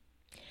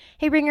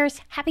Hey Ringers,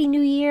 Happy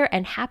New Year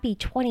and Happy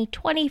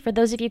 2020. For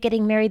those of you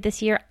getting married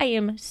this year, I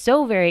am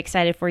so very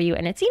excited for you.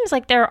 And it seems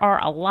like there are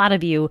a lot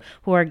of you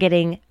who are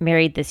getting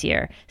married this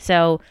year.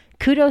 So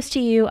kudos to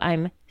you.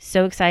 I'm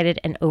so excited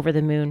and over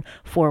the moon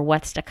for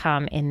what's to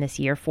come in this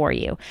year for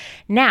you.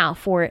 Now,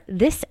 for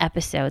this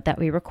episode that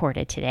we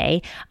recorded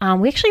today,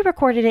 we actually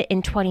recorded it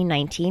in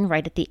 2019,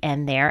 right at the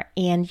end there.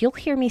 And you'll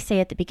hear me say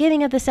at the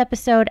beginning of this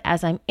episode,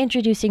 as I'm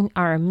introducing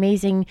our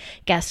amazing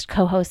guest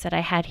co-host that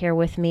I had here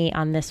with me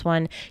on this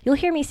one, you'll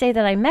hear me say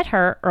that I met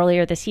her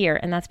earlier this year,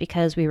 and that's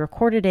because we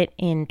recorded it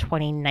in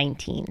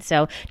 2019.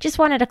 So just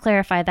wanted to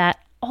clarify that.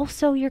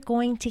 Also, you're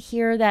going to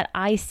hear that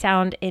I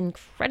sound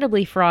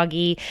incredibly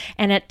froggy,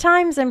 and at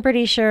times I'm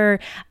pretty sure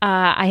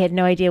I had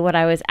no idea what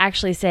I was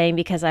actually saying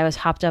because I was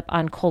hopped up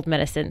on cold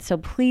medicine. So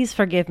please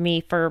forgive me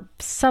for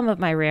some of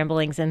my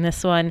ramblings in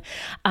this one.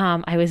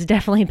 I was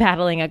definitely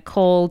battling a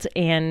cold,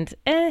 and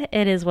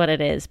it is what it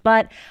is.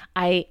 But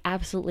I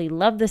absolutely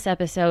love this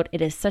episode.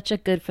 It is such a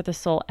good for the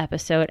soul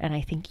episode, and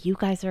I think you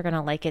guys are going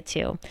to like it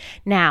too.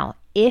 Now,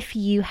 if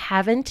you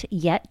haven't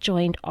yet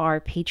joined our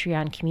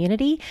Patreon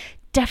community,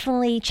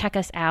 definitely check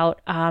us out.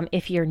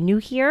 If you're new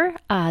here,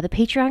 the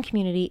Patreon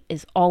community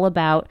is all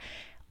about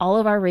all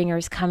of our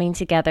ringers coming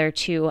together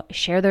to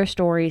share their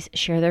stories,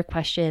 share their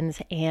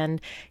questions,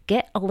 and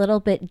get a little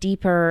bit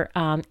deeper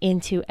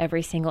into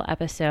every single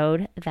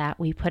episode that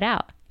we put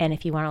out. And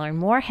if you want to learn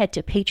more, head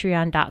to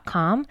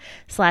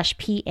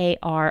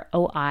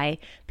patreon.com/PAROI.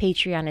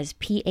 Patreon is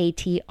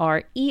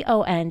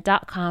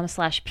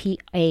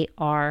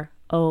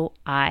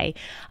patreon.com/PAROI.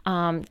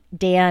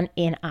 Dan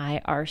and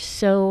I are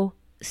so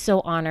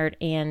honored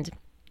and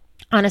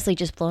honestly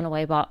just blown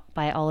away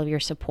by all of your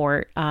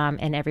support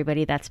and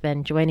everybody that's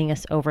been joining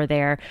us over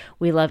there.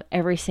 We love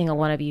every single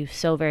one of you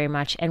so very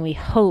much, and we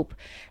hope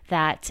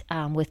that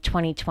with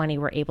 2020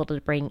 we're able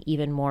to bring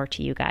even more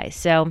to you guys.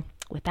 So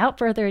without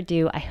further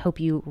ado, I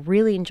hope you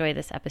really enjoy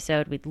this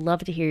episode. We'd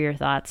love to hear your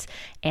thoughts,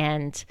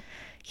 and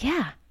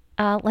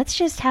let's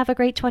just have a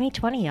great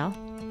 2020, y'all.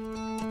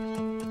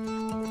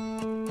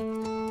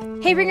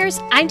 Hey Ringers,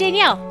 I'm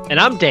Danielle. And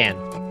I'm Dan.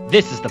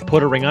 This is the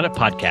Put a Ring on It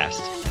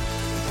podcast.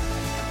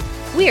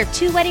 We are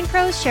two wedding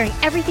pros sharing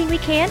everything we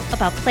can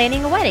about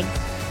planning a wedding.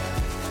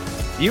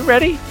 You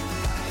ready?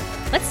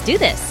 Let's do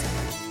this.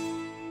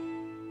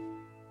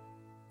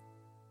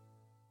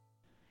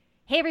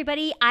 Hey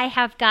everybody, I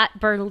have got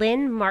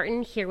Berlin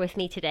Martin here with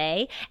me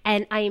today,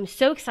 and I am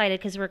so excited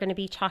because we're going to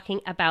be talking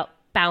about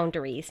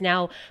boundaries.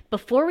 Now,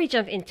 before we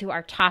jump into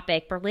our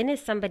topic, Berlin is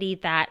somebody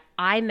that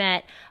I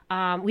met.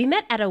 We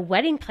met at a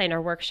wedding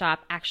planner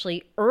workshop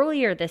actually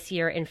earlier this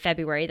year in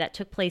February that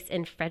took place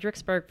in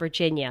Fredericksburg,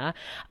 Virginia.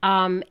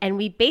 And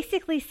we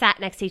basically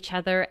sat next to each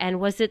other. And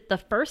was it the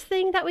first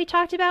thing that we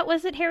talked about?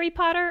 Was it Harry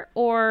Potter,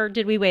 or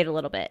did we wait a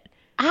little bit?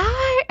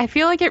 I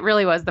feel like it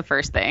really was the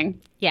first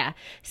thing. Yeah.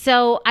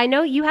 So I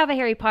know you have a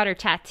Harry Potter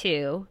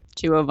tattoo.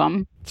 Two of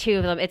them.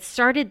 It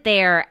started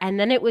there, and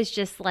then it was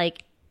just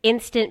like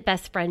instant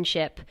best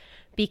friendship,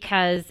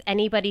 because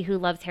anybody who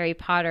loves Harry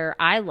Potter,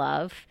 I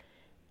love,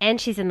 and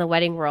she's in the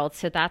wedding world,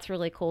 so that's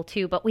really cool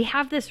too. But we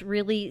have this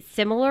really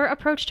similar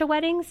approach to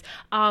weddings,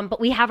 but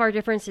we have our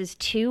differences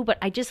too. But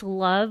I just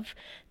love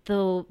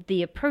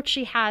the approach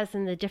she has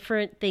and the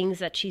different things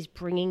that she's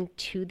bringing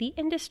to the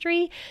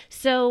industry.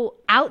 So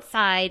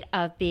outside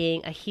of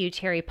being a huge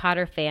Harry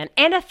Potter fan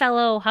and a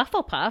fellow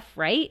Hufflepuff,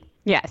 right?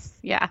 Yes.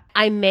 Yeah.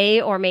 I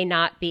may or may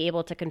not be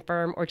able to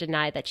confirm or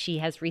deny that she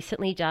has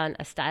recently done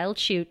a styled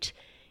shoot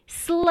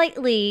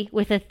slightly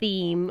with a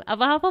theme of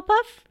a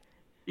Hufflepuff.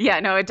 Yeah,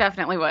 no, it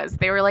definitely was.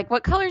 They were like,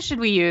 what colors should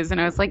we use? And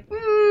I was like,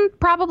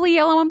 probably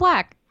yellow and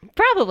black.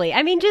 Probably.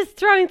 I mean, just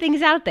throwing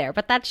things out there,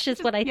 but that's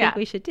just what I think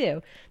we should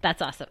do.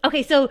 That's awesome.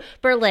 Okay, so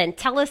Berlin,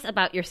 tell us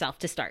about yourself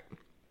to start.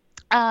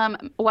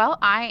 Well,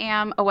 I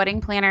am a wedding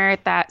planner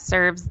that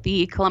serves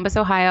the Columbus,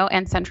 Ohio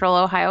and Central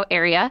Ohio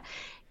area.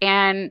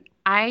 And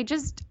I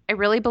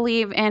really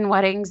believe in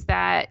weddings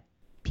that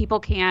people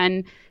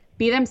can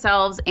be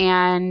themselves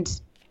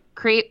and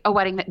create a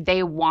wedding that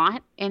they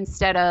want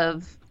instead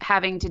of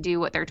having to do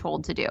what they're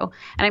told to do.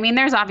 And I mean,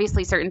 there's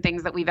obviously certain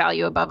things that we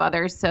value above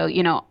others. So,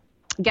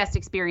 guest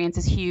experience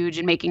is huge,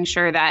 and making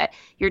sure that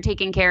you're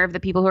taking care of the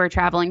people who are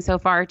traveling so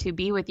far to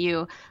be with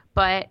you.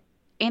 But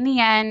in the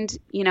end,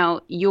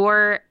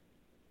 you're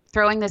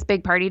throwing this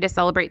big party to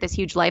celebrate this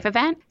huge life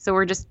event. So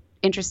we're just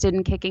interested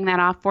in kicking that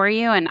off for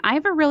you. And I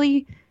have a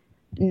really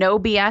no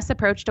BS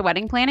approach to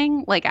wedding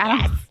planning. Like,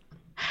 I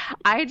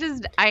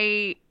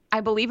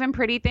believe in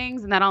pretty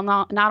things, and that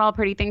not all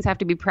pretty things have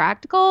to be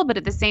practical, but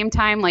at the same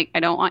time, like, I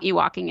don't want you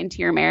walking into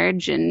your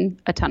marriage in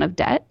a ton of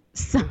debt.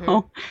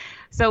 So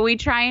we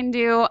try and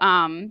do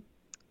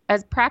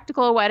as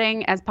practical a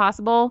wedding as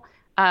possible,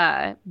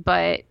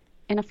 but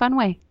in a fun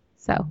way.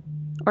 So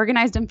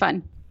organized and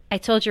fun. I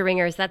told you,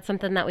 Ringers, that's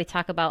something that we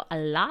talk about a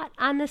lot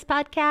on this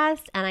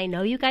podcast. And I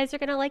know you guys are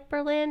going to like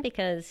Berlin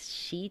because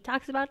she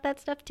talks about that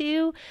stuff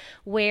too,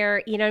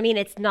 where, you know what I mean?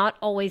 It's not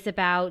always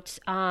about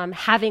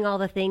having all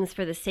the things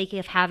for the sake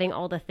of having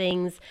all the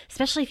things,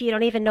 especially if you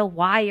don't even know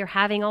why you're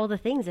having all the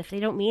things, if they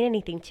don't mean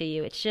anything to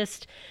you. It's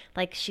just,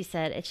 like she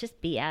said, it's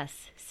just BS.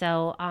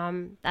 So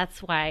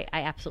that's why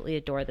I absolutely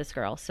adore this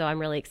girl. So I'm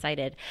really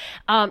excited.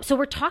 So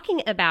we're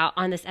talking about,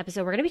 on this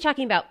episode, we're going to be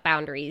talking about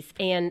boundaries.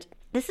 And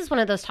this is one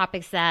of those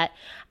topics that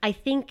I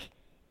think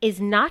is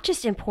not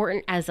just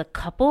important as a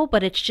couple,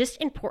 but it's just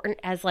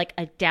important as like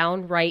a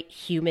downright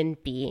human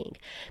being.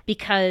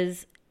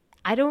 Because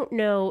I don't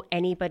know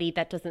anybody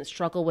that doesn't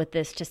struggle with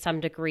this to some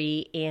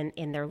degree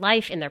in their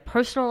life, in their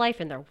personal life,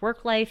 in their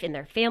work life, in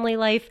their family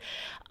life.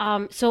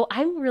 So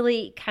I'm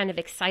really kind of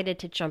excited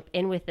to jump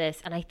in with this.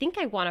 And I think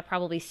I want to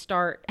probably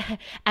start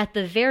at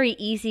the very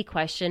easy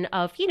question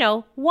of, you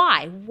know,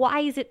 why? Why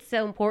is it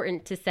so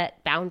important to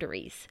set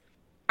boundaries?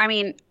 I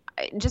mean,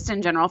 just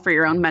in general for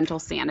your own mental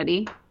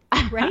sanity.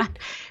 Right.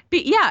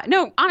 But yeah,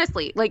 no,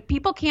 honestly, like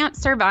people can't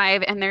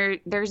survive and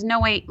there's no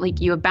way,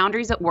 like you have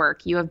boundaries at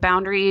work, you have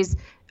boundaries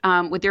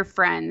with your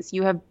friends,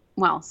 you have,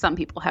 well, some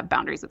people have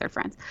boundaries with their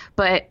friends,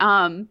 but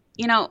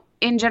you know,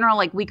 in general,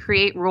 like we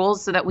create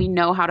rules so that we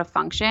know how to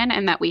function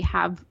and that we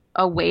have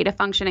a way to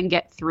function and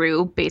get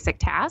through basic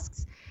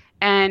tasks.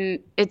 And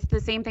it's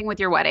the same thing with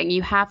your wedding.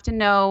 You have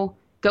to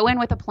go in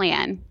with a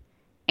plan.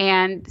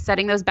 And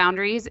setting those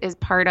boundaries is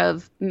part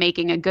of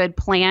making a good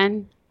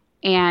plan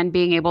and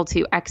being able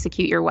to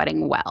execute your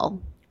wedding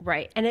well.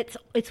 Right. And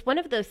it's one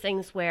of those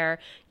things where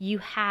you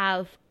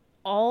have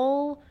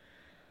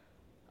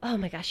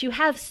you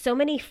have so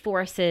many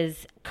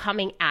forces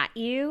coming at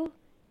you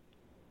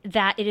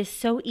that it is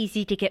so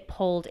easy to get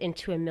pulled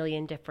into a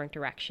million different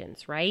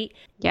directions, right?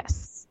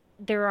 Yes.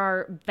 There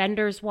are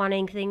vendors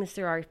wanting things,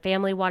 there are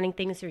family wanting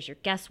things, there's your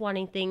guests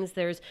wanting things,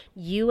 there's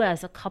you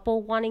as a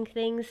couple wanting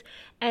things.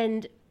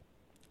 And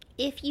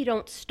if you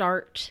don't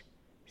start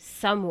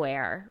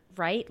somewhere,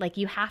 right? Like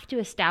you have to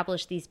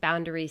establish these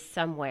boundaries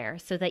somewhere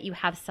so that you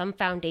have some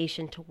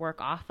foundation to work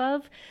off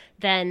of,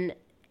 then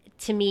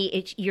to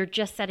me, you're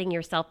just setting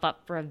yourself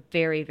up for a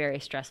very, very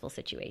stressful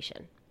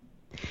situation.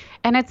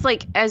 And it's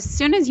like, as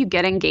soon as you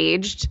get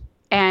engaged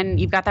and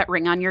you've got that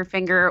ring on your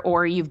finger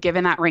or you've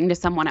given that ring to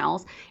someone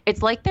else,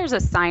 it's like there's a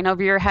sign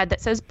over your head that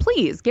says,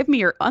 please give me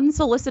your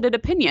unsolicited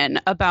opinion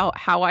about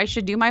how I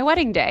should do my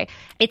wedding day.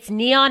 It's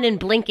neon and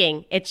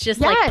blinking. It's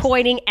just like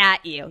pointing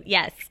at you.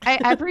 Yes.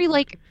 Every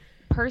like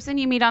person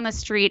you meet on the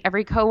street,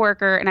 every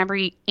coworker and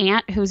every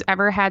aunt who's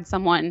ever had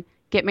someone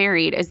get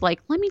married is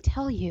like, let me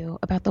tell you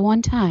about the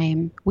one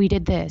time we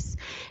did this.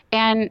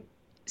 And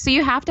so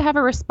you have to have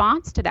a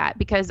response to that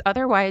because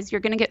otherwise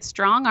you're going to get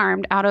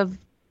strong-armed out of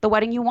the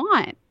wedding you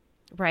want.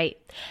 Right.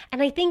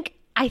 And I think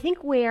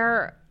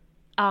where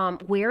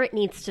it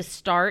needs to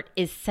start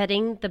is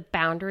setting the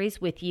boundaries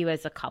with you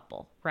as a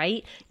couple,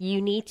 right? You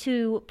need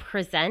to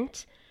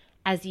present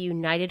as a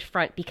united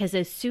front because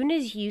as soon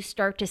as you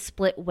start to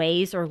split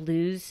ways or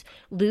lose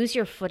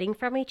your footing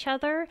from each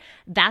other,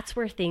 that's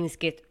where things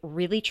get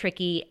really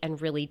tricky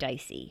and really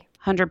dicey.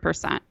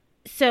 100%.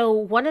 So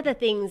one of the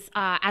things,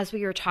 as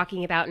we were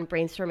talking about and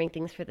brainstorming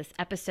things for this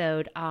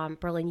episode,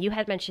 Berlin, you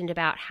had mentioned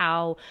about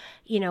how,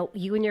 you know,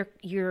 you and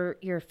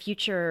your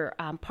future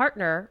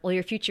partner, well,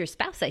 your future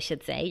spouse, I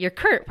should say, your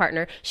current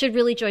partner should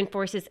really join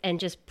forces and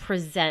just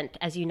present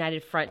as a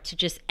united front to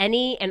just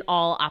any and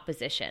all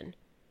opposition.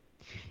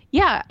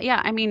 Yeah.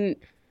 I mean,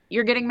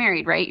 you're getting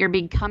married, right? You're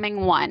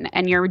becoming one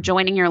and you're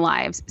joining your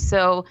lives.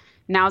 So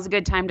now's a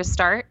good time to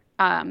start.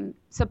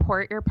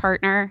 Support your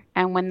partner.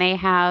 And when they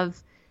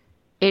have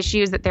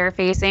issues that they're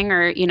facing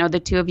or, you know, the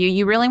two of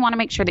you really want to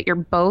make sure that you're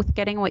both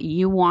getting what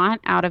you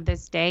want out of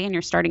this day and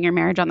you're starting your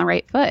marriage on the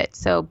right foot.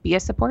 So be a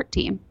support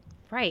team.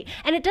 Right.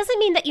 And it doesn't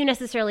mean that you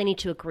necessarily need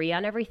to agree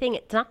on everything.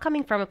 It's not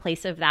coming from a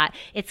place of that.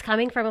 It's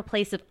coming from a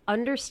place of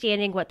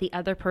understanding what the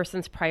other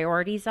person's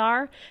priorities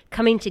are,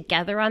 coming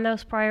together on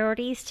those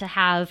priorities to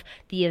have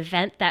the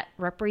event that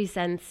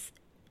represents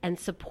and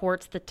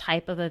supports the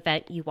type of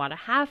event you want to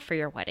have for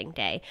your wedding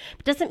day.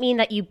 It doesn't mean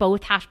that you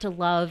both have to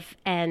love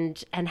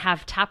and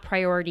have top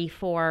priority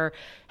for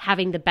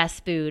having the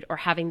best food or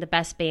having the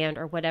best band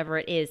or whatever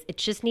it is. It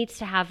just needs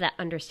to have that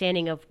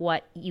understanding of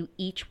what you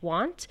each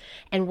want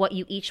and what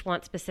you each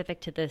want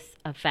specific to this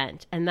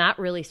event. And that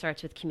really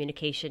starts with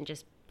communication,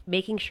 just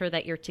making sure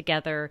that you're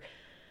together.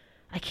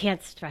 I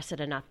can't stress it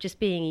enough, just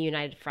being a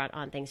united front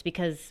on things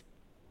because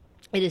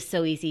it is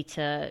so easy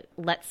to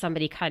let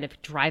somebody kind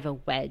of drive a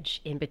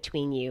wedge in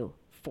between you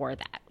for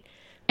that.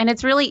 And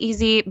it's really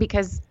easy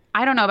because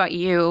I don't know about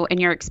you and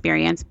your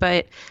experience,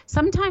 but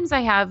sometimes I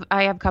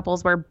have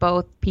couples where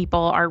both people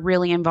are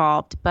really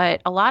involved,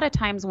 but a lot of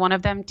times one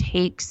of them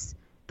takes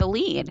the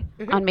lead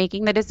on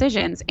making the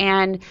decisions.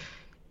 And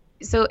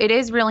so it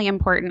is really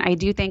important. I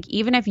do think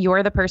even if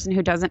you're the person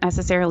who doesn't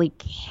necessarily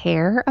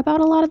care about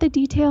a lot of the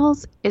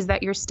details, is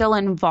that you're still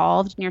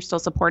involved and you're still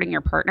supporting your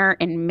partner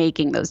in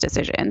making those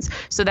decisions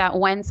so that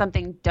when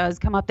something does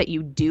come up that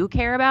you do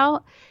care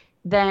about,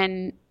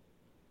 then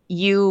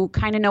you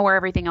kind of know where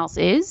everything else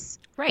is.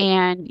 Right.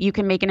 And you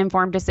can make an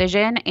informed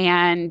decision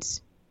and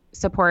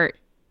support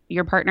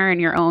your partner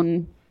and your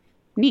own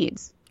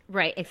needs.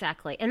 Right,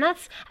 exactly. And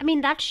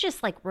that's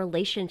just like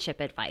relationship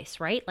advice,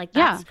 right? Like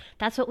Yeah.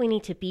 that's what we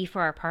need to be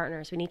for our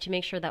partners. We need to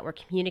make sure that we're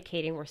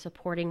communicating, we're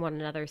supporting one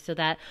another so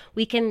that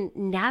we can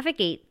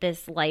navigate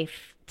this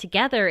life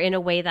together in a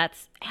way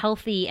that's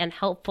healthy and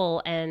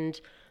helpful and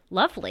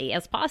lovely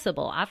as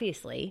possible,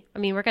 obviously. I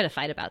mean, we're going to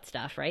fight about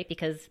stuff, right?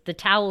 Because the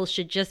towels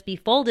should just be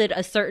folded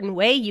a certain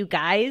way, you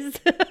guys.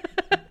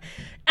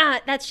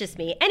 That's just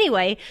me.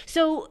 Anyway,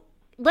 so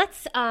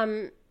let's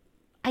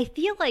I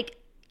feel like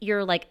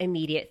your like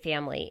immediate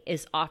family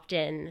is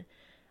often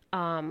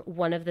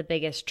one of the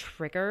biggest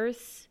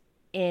triggers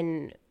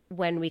in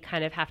when we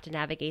kind of have to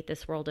navigate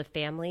this world of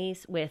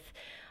families with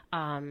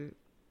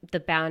the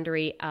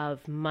boundary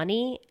of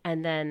money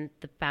and then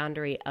the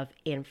boundary of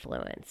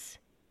influence.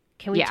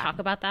 Can we talk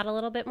about that a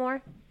little bit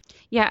more?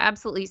 Yeah,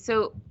 absolutely.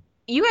 So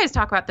you guys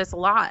talk about this a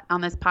lot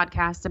on this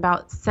podcast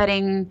about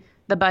setting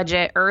the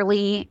budget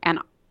early and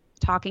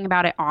talking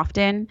about it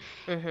often.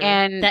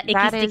 And that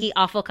icky, sticky,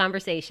 awful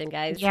conversation,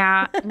 guys.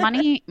 Yeah,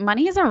 money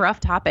is a rough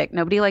topic.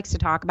 Nobody likes to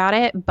talk about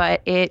it,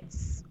 but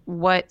it's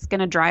what's going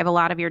to drive a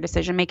lot of your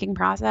decision-making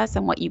process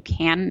and what you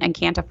can and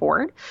can't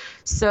afford.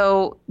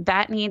 So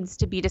that needs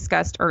to be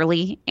discussed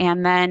early.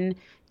 And then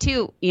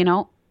two,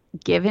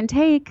 give and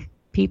take.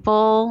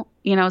 People,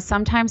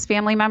 sometimes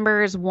family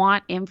members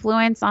want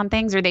influence on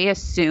things, or they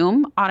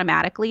assume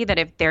automatically that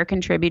if they're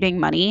contributing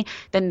money,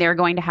 then they're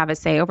going to have a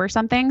say over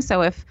something.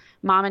 So if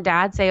mom and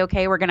dad say,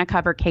 okay, we're going to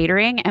cover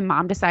catering, and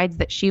mom decides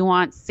that she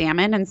wants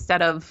salmon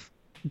instead of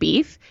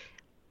beef,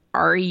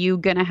 are you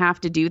going to have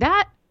to do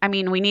that? I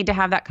mean, we need to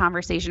have that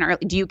conversation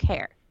early. Do you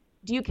care?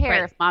 Do you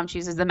care if mom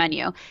chooses the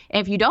menu? And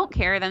if you don't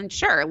care, then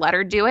sure, let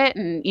her do it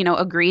and,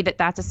 agree that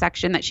that's a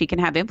section that she can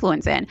have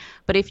influence in.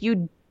 But if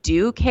you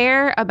do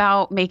care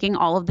about making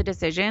all of the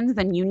decisions,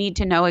 then you need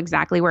to know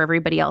exactly where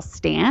everybody else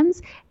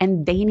stands,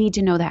 and they need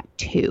to know that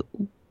too.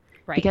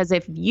 Right. Because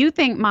if you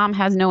think mom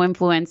has no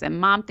influence and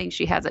mom thinks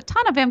she has a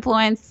ton of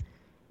influence,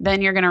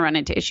 then you're going to run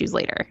into issues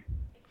later.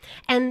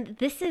 And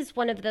this is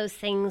one of those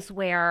things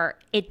where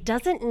it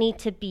doesn't need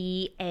to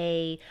be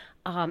an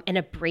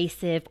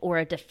abrasive or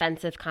a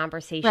defensive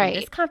conversation. Right.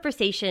 This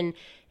conversation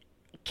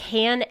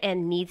can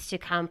and needs to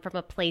come from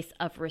a place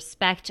of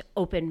respect,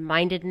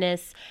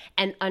 open-mindedness,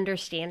 and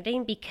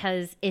understanding,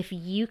 because if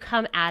you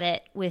come at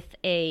it with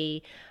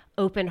a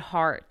open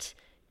heart,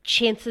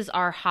 chances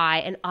are high,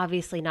 and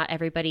obviously not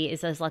everybody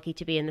is as lucky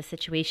to be in this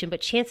situation,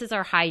 but chances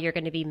are high you're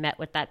going to be met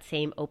with that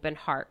same open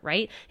heart,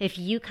 right? If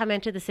you come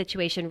into the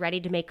situation ready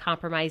to make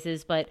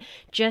compromises, but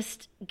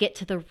just get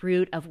to the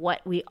root of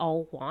what we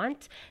all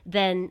want,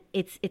 then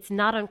it's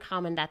not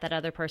uncommon that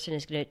other person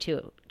is going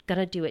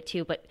to do it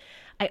too. But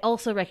I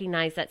also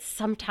recognize that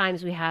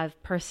sometimes we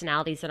have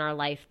personalities in our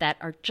life that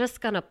are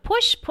just going to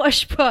push,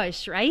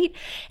 right?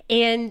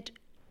 And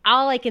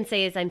all I can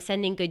say is I'm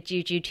sending good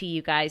juju to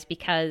you guys,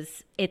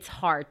 because it's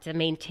hard to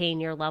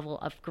maintain your level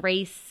of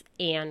grace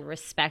and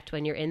respect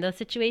when you're in those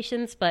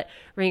situations. But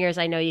Ringers,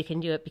 I know you can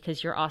do it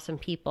because you're awesome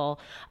people,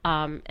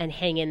 and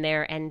hang in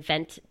there and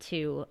vent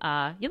to,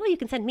 you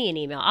can send me an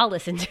email. I'll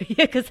listen to you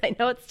because I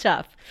know it's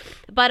tough.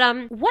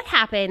 But what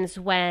happens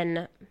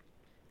when,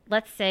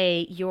 let's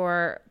say,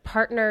 your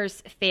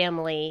partner's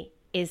family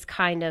is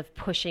kind of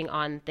pushing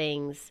on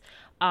things?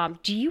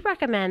 Do you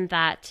recommend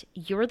that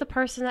you're the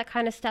person that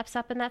kind of steps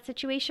up in that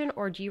situation,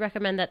 or do you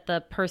recommend that the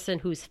person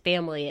whose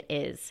family it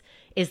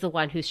is the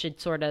one who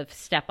should sort of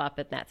step up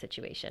in that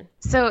situation?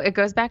 So it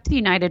goes back to the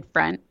united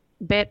front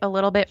bit a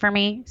little bit for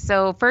me.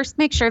 So first,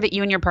 make sure that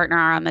you and your partner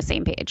are on the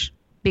same page,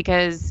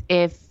 because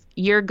if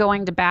you're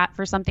going to bat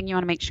for something, you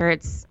want to make sure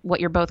it's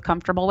what you're both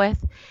comfortable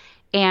with.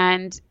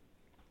 And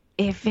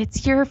if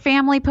it's your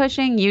family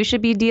pushing, you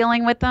should be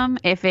dealing with them.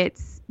 If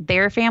it's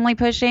their family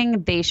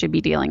pushing, they should be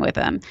dealing with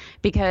them.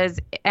 Because,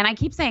 and I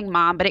keep saying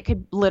mom, but it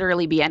could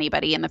literally be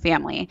anybody in the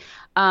family.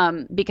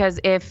 Because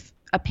if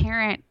a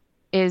parent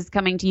is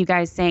coming to you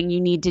guys saying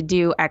you need to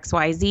do X,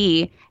 Y,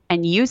 Z,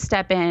 and you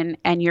step in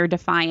and you're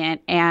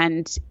defiant,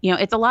 and,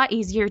 it's a lot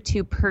easier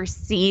to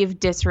perceive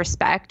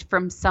disrespect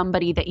from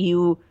somebody that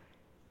you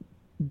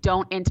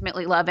don't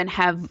intimately love and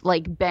have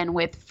been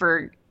with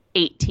for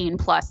 18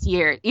 plus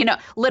years,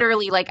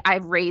 literally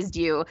I've raised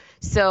you.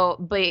 So,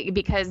 but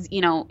because,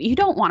 you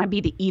don't want to be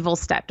the evil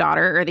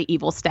stepdaughter or the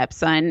evil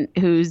stepson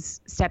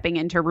who's stepping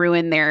in to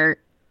ruin their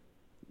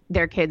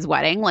kid's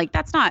wedding.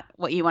 That's not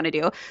what you want to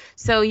do.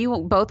 So you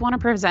both want to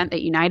present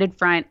a united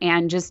front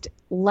and just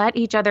let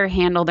each other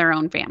handle their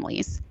own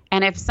families.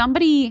 And if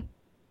somebody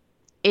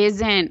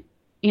isn't,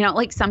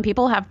 some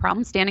people have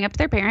problems standing up to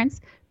their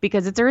parents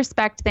because it's a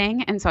respect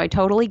thing. And so I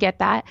totally get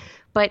that.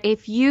 But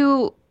if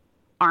you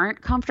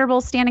aren't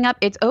comfortable standing up,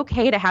 it's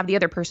okay to have the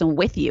other person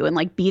with you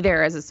and be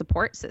there as a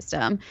support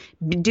system.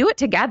 Do it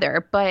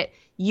together, but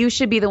you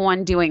should be the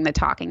one doing the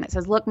talking that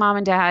says, look, mom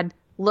and dad,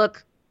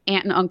 look,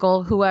 aunt and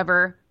uncle,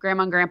 whoever,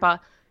 grandma and grandpa,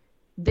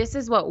 this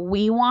is what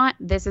we want.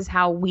 This is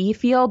how we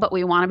feel, but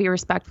we want to be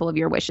respectful of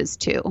your wishes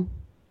too.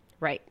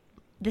 Right.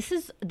 this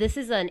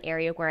is an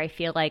area where I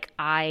feel like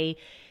I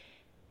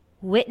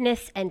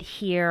witness and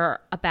hear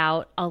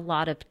about a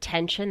lot of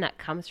tension that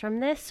comes from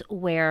this,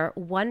 where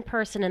one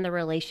person in the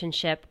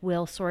relationship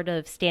will sort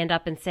of stand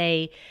up and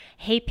say,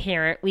 hey,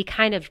 parent, we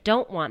kind of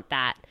don't want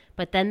that.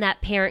 But then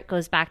that parent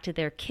goes back to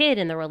their kid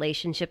in the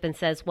relationship and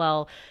says,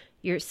 well,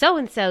 your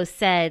so-and-so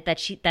said that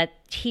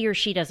he or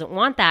she doesn't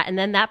want that. And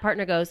then that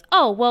partner goes,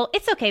 oh, well,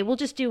 it's okay. We'll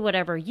just do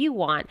whatever you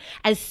want.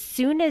 As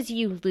soon as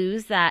you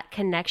lose that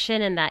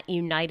connection and that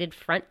united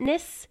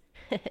frontness,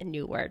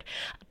 new word,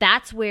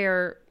 that's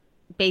where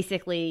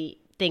basically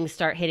things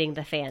start hitting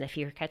the fan, if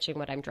you're catching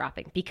what I'm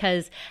dropping.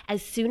 Because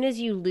as soon as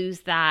you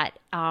lose that,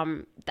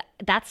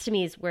 that's to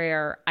me is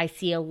where I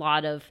see a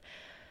lot of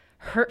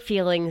hurt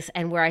feelings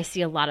and where I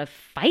see a lot of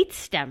fights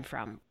stem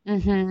from.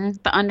 Mm-hmm.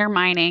 The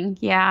undermining.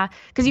 Yeah.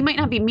 Because you might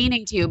not be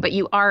meaning to, but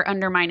you are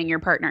undermining your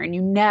partner, and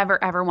you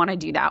never, ever want to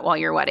do that while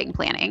you're wedding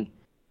planning.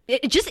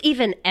 Just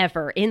even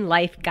ever in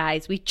life,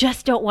 guys, we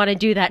just don't want to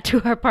do that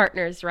to our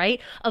partners, right?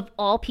 Of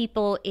all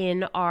people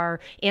in our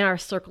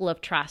circle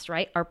of trust,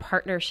 right? Our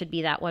partner should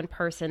be that one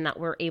person that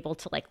we're able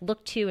to like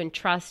look to and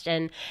trust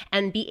and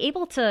be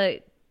able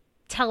to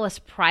tell us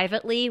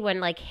privately when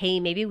like, hey,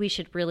 maybe we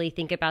should really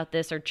think about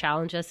this, or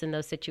challenge us in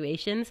those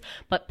situations.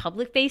 But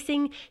public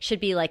facing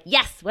should be like,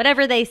 yes,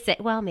 whatever they say.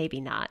 Well,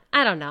 maybe not.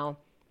 I don't know.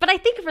 But I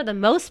think for the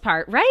most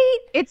part, right?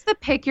 It's the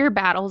pick your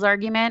battles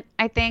argument,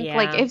 I think. Yeah.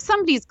 Like, if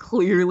somebody's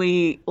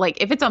clearly, like,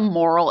 if it's a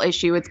moral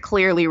issue, it's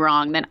clearly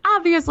wrong, then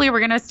obviously we're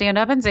going to stand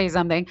up and say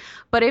something.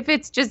 But if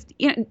it's just,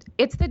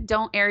 it's the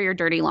don't air your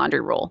dirty laundry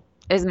rule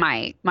is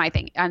my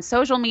thing. On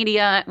social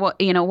media,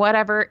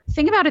 whatever.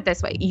 Think about it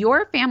this way.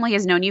 Your family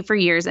has known you for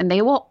years, and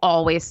they will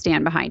always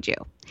stand behind you.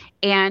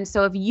 And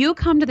so if you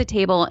come to the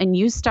table and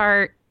you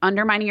start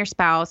undermining your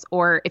spouse,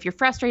 or if you're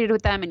frustrated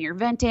with them and you're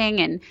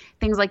venting and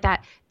things like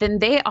that, then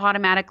they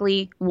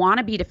automatically want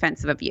to be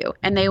defensive of you,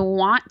 and they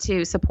want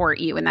to support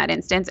you in that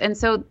instance. And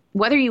so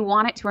whether you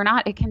want it to or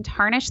not, it can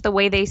tarnish the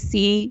way they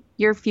see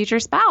your future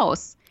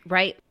spouse.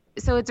 Right.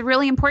 So it's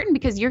really important,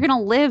 because you're going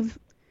to live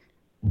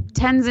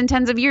tens and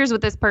tens of years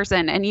with this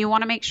person, and you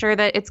want to make sure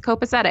that it's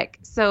copacetic.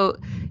 So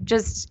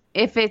just,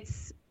 if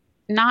it's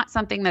not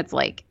something that's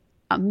like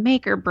a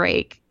make or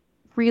break,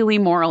 really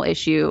moral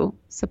issue,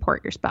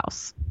 support your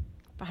spouse.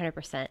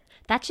 100%.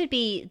 That should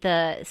be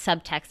the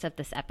subtext of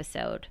this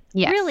episode.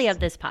 Yes. Really, of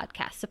this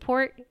podcast.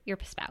 Support your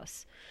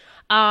spouse.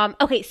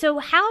 Okay, so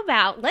how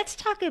about, let's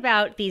talk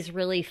about these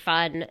really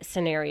fun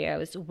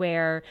scenarios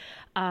where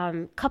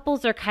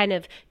couples are kind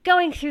of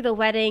going through the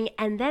wedding,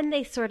 and then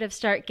they sort of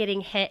start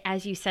getting hit,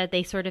 as you said,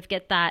 they sort of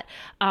get that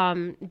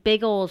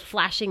big old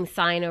flashing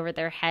sign over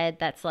their head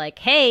that's like,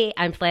 hey,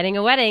 I'm planning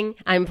a wedding.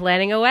 I'm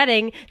planning a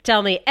wedding.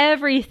 Tell me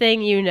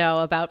everything you know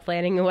about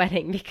planning a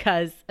wedding,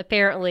 because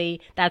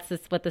apparently that's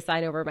just what the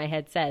sign over my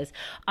head says.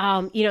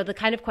 The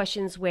kind of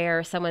questions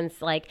where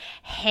someone's like,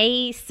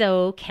 hey,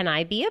 so can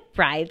I be a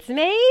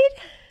bridesmaid?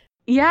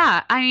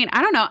 Yeah. I mean,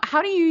 I don't know.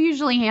 How do you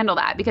usually handle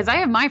that? Because I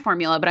have my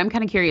formula, but I'm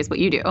kind of curious what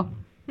you do.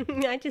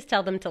 I just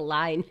tell them to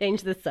lie and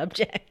change the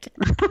subject.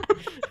 I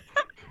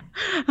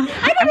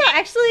don't know.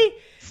 Actually,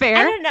 fair.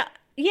 I don't know.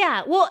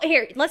 Yeah. Well,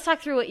 here, let's talk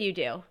through what you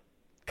do.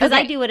 Because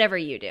I do whatever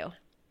you do.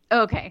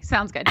 Okay.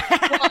 Sounds good.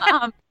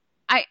 Well,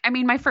 I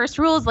mean, my first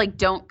rule is like,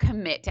 don't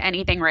commit to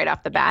anything right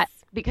off the bat. Yes.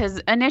 Because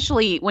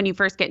initially, when you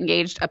first get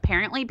engaged,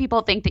 apparently people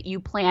think that you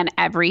plan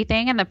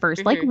everything in the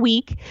first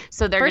week.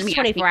 So they're going to be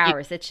 24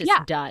 hours. It's just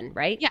done,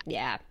 right?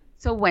 Yeah.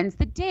 So when's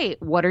the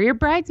date? What are your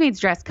bridesmaids'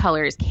 dress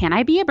colors? Can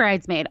I be a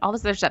bridesmaid? All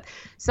this other stuff.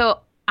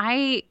 So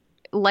I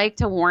like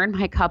to warn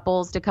my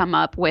couples to come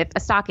up with a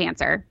stock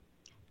answer.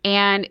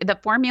 And the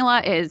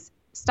formula is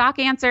stock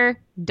answer,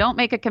 don't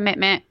make a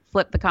commitment,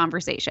 flip the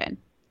conversation.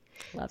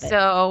 Love it.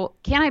 So,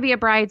 can I be a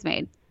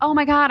bridesmaid? Oh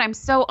my God, I'm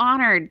so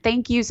honored.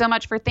 Thank you so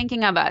much for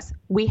thinking of us.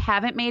 We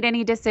haven't made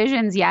any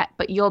decisions yet,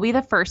 but you'll be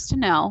the first to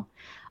know.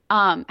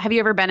 Have you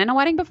ever been in a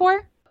wedding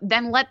before?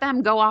 Then let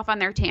them go off on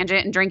their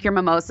tangent and drink your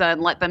mimosa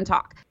and let them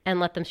talk. And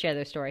let them share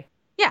their story.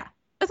 Yeah,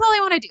 that's all they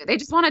want to do. They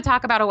just want to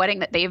talk about a wedding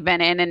that they've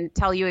been in and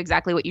tell you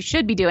exactly what you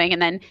should be doing.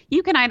 And then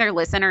you can either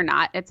listen or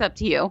not. It's up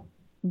to you.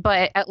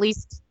 But at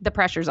least the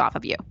pressure's off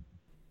of you.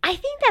 I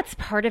think that's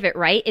part of it,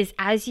 right? Is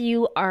as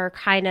you are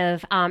kind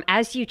of,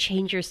 as you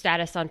change your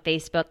status on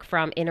Facebook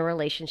from in a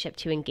relationship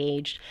to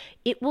engaged,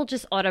 it will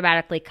just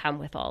automatically come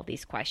with all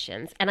these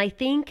questions. And I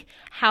think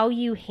how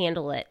you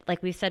handle it,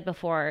 like we said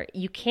before,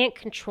 you can't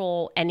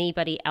control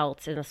anybody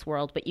else in this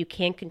world, but you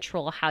can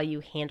control how you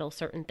handle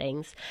certain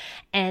things.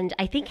 And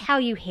I think how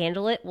you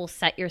handle it will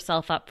set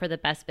yourself up for the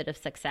best bit of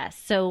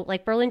success. So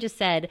like Berlin just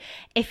said,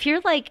 if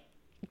you're like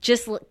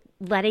just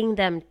letting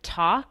them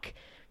talk,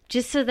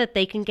 just so that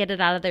they can get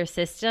it out of their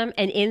system,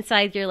 and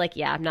inside you're like,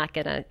 yeah, I'm not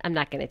gonna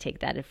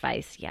take that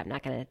advice. Yeah, I'm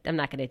not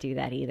gonna do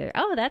that either.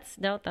 Oh, that's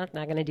not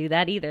gonna do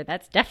that either.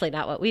 That's definitely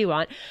not what we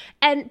want.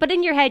 But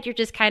in your head, you're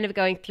just kind of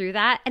going through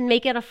that and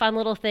make it a fun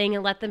little thing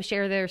and let them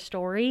share their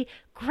story.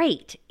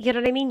 great. You know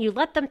what I mean? You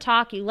let them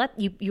talk.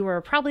 You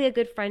are probably a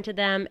good friend to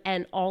them,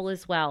 and all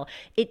is well.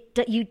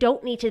 You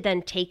don't need to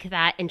then take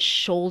that and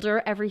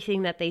shoulder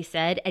everything that they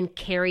said and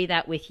carry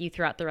that with you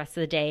throughout the rest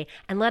of the day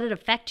and let it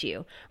affect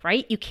you,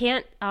 right? You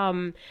can't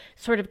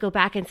sort of go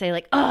back and say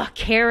like, oh,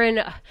 Karen,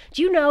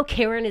 do you know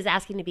Karen is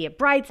asking to be a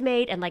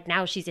bridesmaid, and like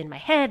now she's in my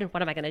head, and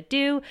what am I going to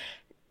do?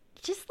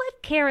 Just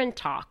let Karen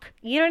talk.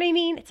 You know what I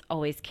mean? It's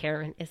always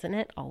Karen, isn't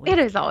it? Always. It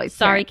is always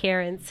Sorry,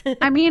 Karen. Karens.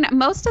 I mean,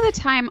 most of the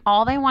time,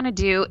 all they want to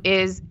do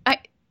is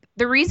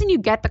the reason you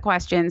get the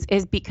questions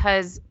is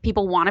because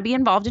people want to be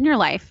involved in your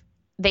life.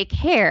 They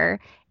care,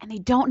 and they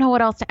don't know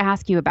what else to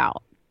ask you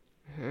about.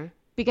 Mm-hmm.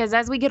 Because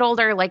as we get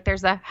older, like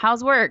there's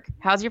how's work?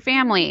 How's your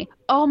family?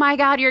 Oh my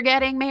God, you're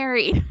getting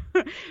married.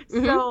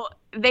 So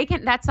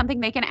that's something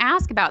they can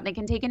ask about. They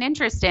can take an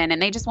interest in,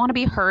 and they just want to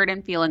be heard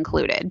and feel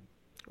included.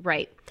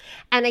 Right.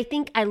 And I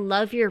think I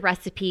love your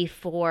recipe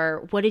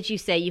for, what did you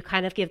say? You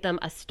kind of give them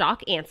a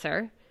stock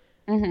answer.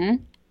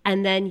 Mm-hmm.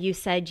 And then you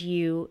said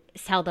you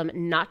tell them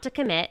not to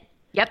commit.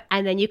 Yep.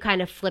 And then you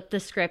kind of flip the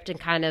script and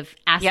kind of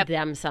ask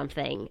them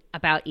something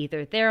about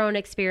either their own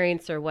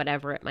experience or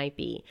whatever it might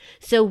be.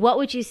 So what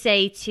would you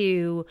say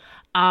to,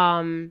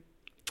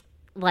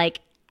 like,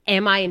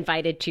 am I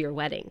invited to your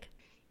wedding?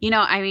 You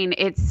know, I mean,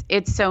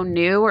 it's so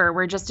new, or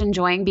we're just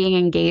enjoying being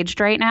engaged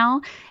right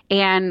now.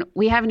 And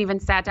we haven't even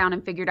sat down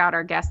and figured out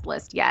our guest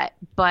list yet.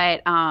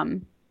 But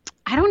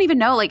I don't even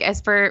know, like, as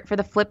for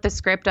the flip the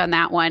script on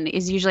that one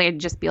is usually I'd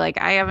just be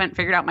like, I haven't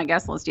figured out my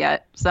guest list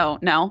yet. So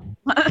no.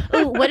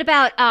 Ooh, what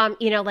about,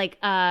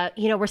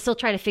 we're still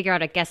trying to figure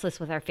out a guest list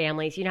with our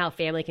families. You know how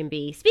family can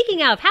be.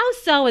 Speaking of,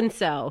 how's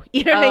so-and-so?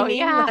 You know what I mean?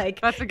 Yeah, like,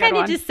 that's a good kind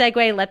one. of just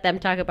segue and let them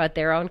talk about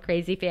their own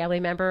crazy family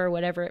member or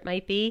whatever it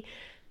might be.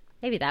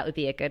 Maybe that would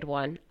be a good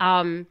one.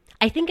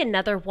 I think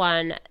another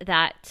one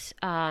that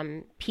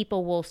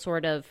people will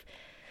sort of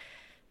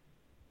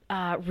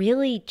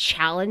really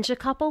challenge a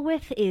couple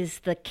with is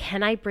the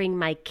can I bring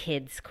my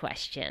kids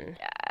question.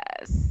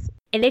 Yes.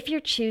 And if you're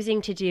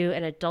choosing to do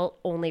an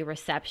adult-only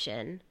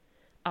reception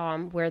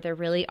where there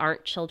really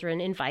aren't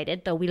children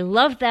invited, though we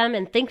love them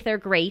and think they're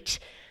great,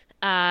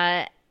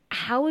 how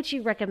would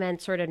you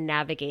recommend sort of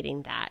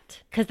navigating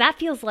that? Because that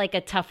feels like a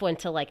tough one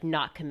to like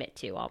not commit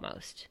to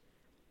almost.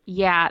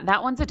 Yeah,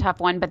 that one's a tough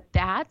one, but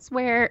that's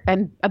where,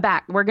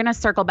 we're going to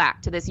circle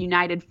back to this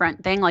united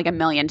front thing like a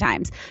million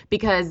times,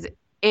 because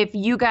if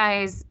you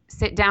guys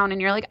sit down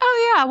and you're like,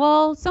 oh yeah,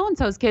 well,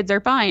 so-and-so's kids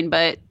are fine,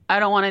 but I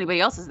don't want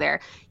anybody else's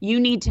there. You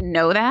need to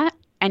know that,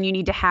 and you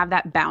need to have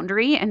that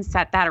boundary and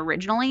set that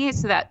originally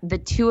so that the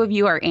two of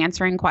you are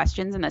answering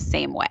questions in the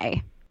same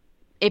way.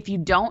 If you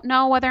don't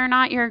know whether or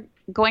not you're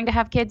going to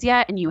have kids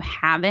yet, and you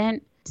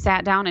haven't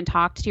sat down and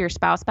talked to your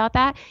spouse about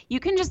that, you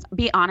can just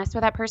be honest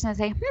with that person and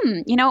say,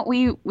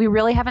 we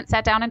really haven't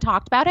sat down and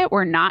talked about it.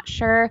 We're not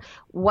sure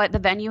what the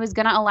venue is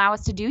going to allow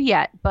us to do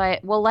yet,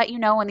 but we'll let you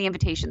know when the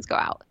invitations go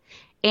out.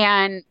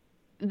 And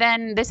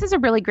then this is a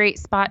really great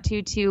spot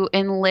to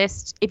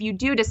enlist, if you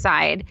do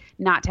decide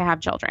not to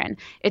have children,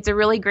 it's a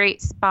really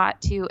great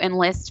spot to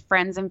enlist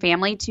friends and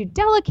family to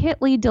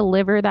delicately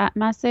deliver that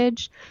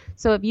message.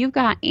 So if you've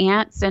got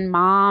aunts and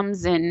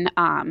moms and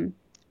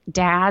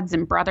dads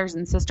and brothers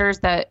and sisters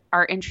that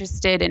are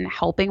interested in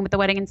helping with the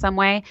wedding in some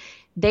way,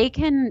 they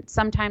can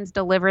sometimes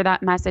deliver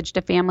that message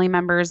to family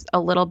members a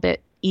little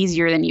bit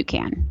easier than you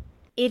can.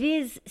 It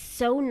is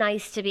so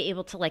nice to be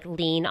able to like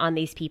lean on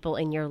these people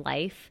in your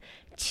life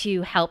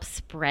to help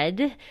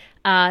spread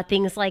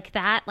things like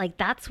that. Like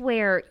that's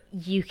where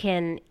you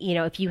can,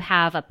 if you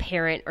have a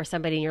parent or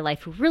somebody in your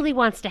life who really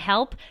wants to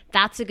help,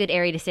 that's a good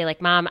area to say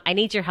like, Mom, I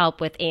need your help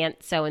with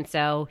Aunt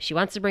so-and-so. She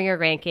wants to bring her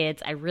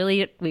grandkids.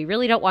 We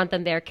really don't want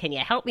them there. Can you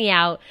help me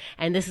out?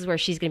 And this is where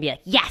she's going to be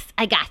like, yes,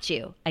 I got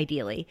you,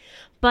 ideally.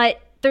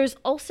 But there's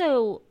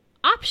also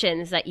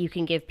options that you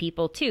can give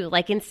people too.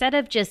 Like instead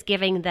of just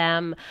giving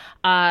them,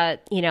 can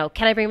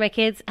I bring my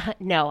kids?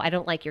 No, I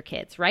don't like your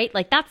kids, right?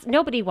 Like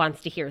nobody wants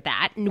to hear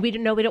that. And we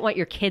don't want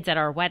your kids at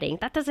our wedding.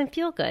 That doesn't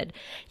feel good.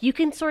 You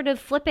can sort of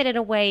flip it in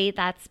a way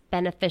that's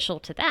beneficial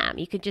to them.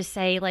 You could just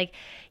say like,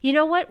 you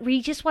know what?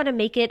 We just want to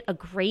make it a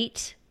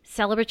great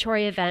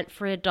celebratory event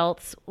for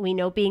adults. We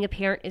know being a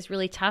parent is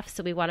really tough,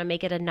 so we want to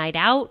make it a night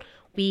out.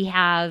 We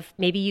have,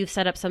 maybe you've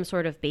set up some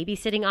sort of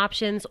babysitting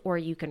options, or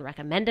you can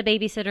recommend a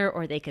babysitter,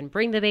 or they can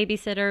bring the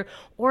babysitter,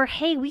 or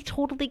hey, we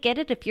totally get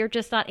it if you're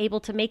just not able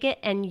to make it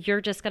and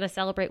you're just going to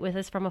celebrate with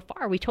us from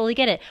afar. We totally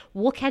get it.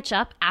 We'll catch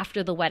up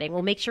after the wedding.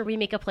 We'll make sure we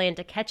make a plan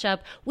to catch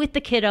up with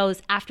the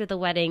kiddos after the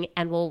wedding,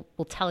 and we'll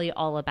tell you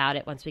all about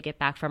it once we get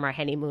back from our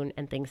honeymoon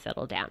and things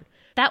settle down.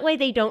 That way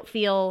they don't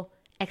feel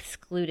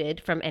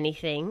excluded from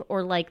anything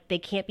or like they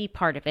can't be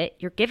part of it.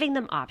 You're giving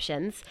them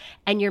options,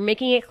 and you're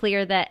making it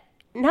clear that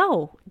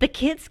no, the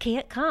kids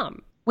can't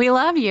come. We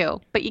love you,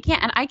 but you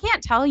can't. And I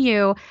can't tell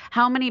you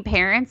how many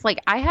parents,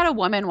 like I had a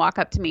woman walk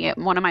up to me at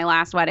one of my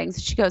last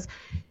weddings. She goes,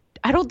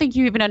 I don't think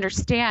you even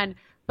understand,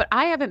 but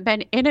I haven't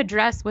been in a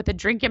dress with a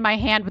drink in my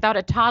hand without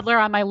a toddler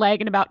on my leg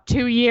in about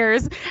 2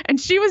 years.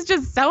 And she was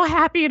just so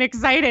happy and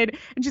excited.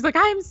 And she's like,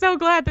 I'm so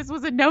glad this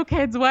was a no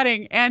kids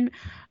wedding. And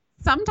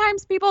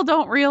sometimes people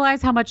don't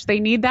realize how much they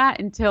need that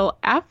until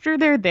after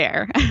they're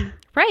there.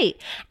 Right.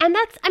 And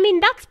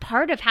that's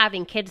part of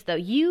having kids though.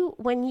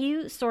 When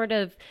you sort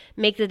of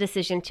make the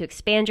decision to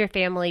expand your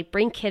family,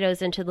 bring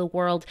kiddos into the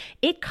world,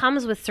 it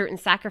comes with certain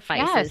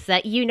sacrifices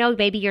that,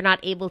 maybe you're not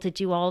able to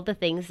do all the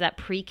things that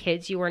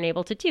pre-kids you weren't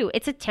able to do.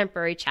 It's a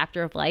temporary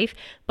chapter of life,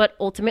 but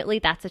ultimately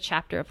that's a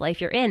chapter of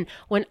life you're in.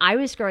 When I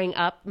was growing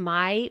up,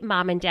 my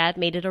mom and dad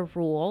made it a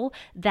rule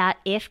that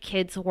if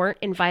kids weren't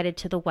invited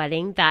to the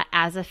wedding, that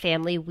as a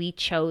family, we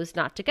chose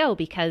not to go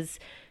because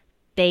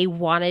they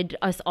wanted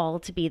us all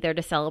to be there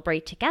to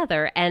celebrate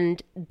together. And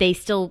they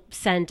still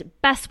send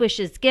best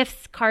wishes,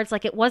 gifts, cards.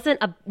 Like, it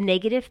wasn't a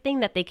negative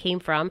thing that they came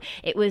from.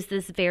 It was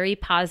this very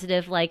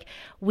positive, like,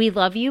 we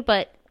love you,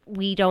 but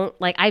we don't,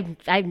 like,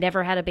 I've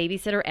never had a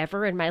babysitter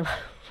ever in my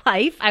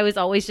life. I was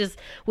always just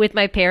with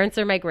my parents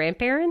or my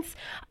grandparents.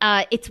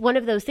 It's one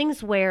of those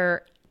things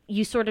where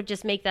you sort of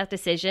just make that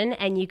decision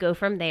and you go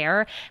from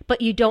there,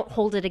 but you don't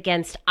hold it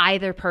against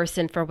either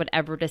person for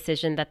whatever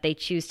decision that they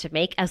choose to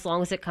make, as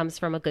long as it comes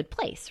from a good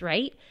place,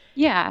 right?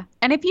 Yeah.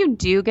 And if you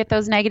do get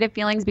those negative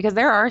feelings, because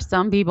there are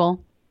some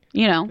people,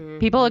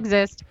 people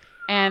exist,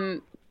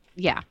 and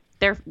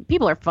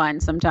people are fun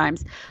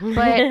sometimes,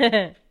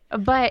 but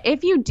but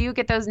if you do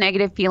get those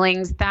negative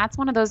feelings, that's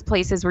one of those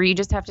places where you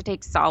just have to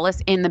take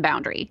solace in the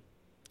boundary.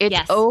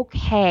 It's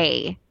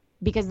okay.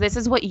 Because this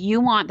is what you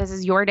want. This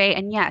is your day.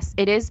 And yes,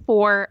 it is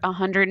for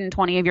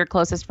 120 of your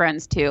closest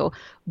friends too.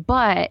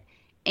 But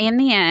in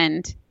the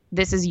end,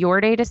 this is your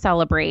day to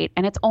celebrate.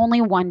 And it's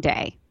only one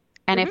day.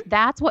 And if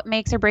that's what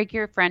makes or break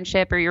your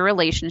friendship or your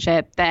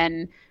relationship,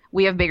 then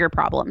we have bigger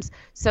problems.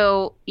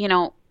 So,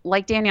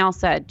 like Danielle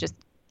said, just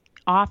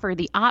offer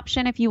the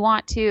option if you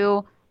want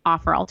to,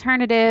 offer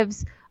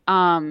alternatives.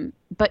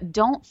 But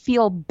don't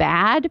feel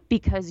bad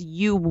because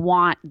you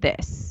want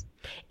this.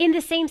 In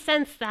the same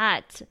sense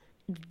that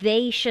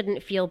they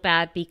shouldn't feel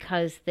bad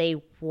because they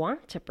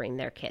want to bring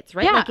their kids,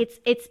 right? Yeah. Like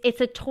it's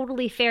a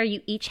totally fair.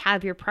 You each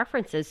have your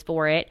preferences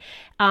for it,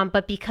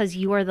 but because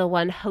you are the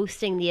one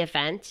hosting the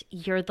event,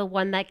 you're the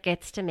one that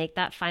gets to make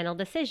that final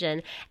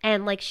decision.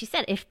 And like she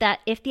said, if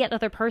the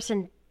other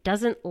person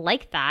doesn't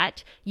like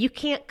that, you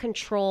can't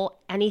control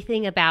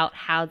anything about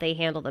how they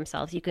handle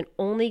themselves. You can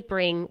only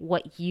bring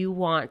what you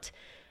want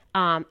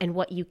and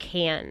what you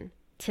can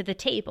to the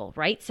table,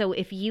 right? So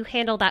if you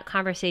handle that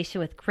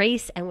conversation with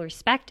grace and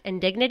respect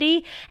and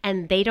dignity,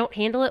 and they don't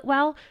handle it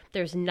well,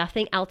 there's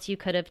nothing else you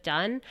could have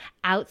done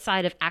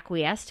outside of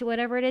acquiesce to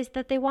whatever it is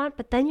that they want.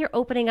 But then you're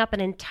opening up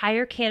an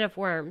entire can of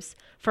worms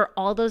for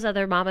all those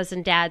other mamas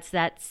and dads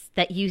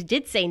that you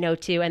did say no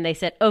to, and they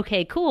said,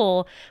 okay,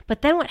 cool.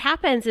 But then what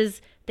happens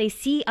is they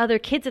see other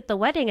kids at the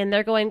wedding and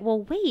they're going,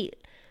 well, wait,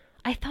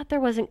 I thought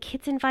there wasn't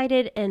kids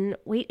invited, and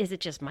wait, is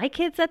it just my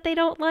kids that they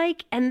don't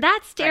like? And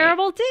that's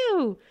terrible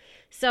too.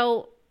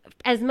 So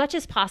as much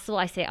as possible,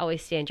 I say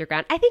always stand your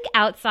ground. I think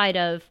outside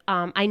of,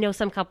 I know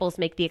some couples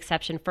make the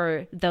exception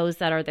for those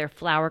that are their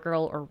flower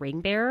girl or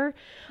ring bearer.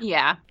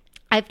 Yeah.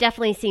 I've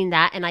definitely seen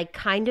that, and I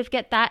kind of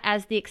get that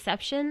as the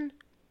exception,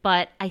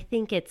 but I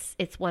think it's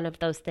one of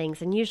those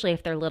things. And usually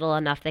if they're little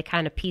enough, they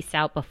kind of peace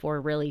out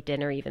before really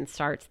dinner even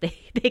starts.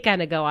 They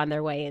kind of go on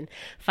their way and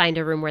find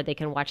a room where they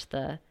can watch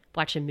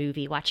a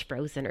movie, watch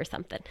Frozen or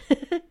something.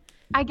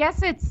 I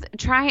guess it's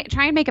try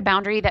and make a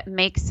boundary that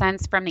makes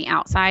sense from the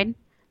outside.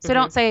 So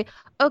don't say,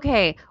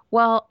 okay,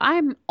 well,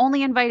 I'm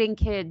only inviting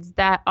kids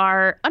that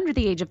are under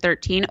the age of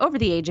 13, over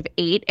the age of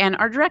 8, and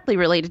are directly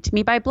related to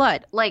me by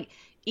blood. Like,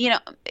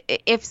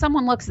 if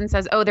someone looks and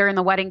says, oh, they're in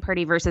the wedding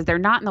party versus they're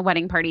not in the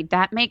wedding party,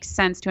 that makes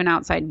sense to an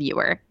outside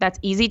viewer. That's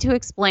easy to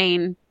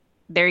explain.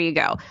 There you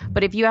go.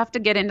 But if you have to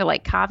get into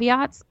like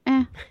caveats,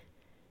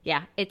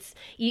 Yeah, it's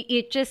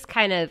you just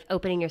kind of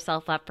opening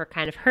yourself up for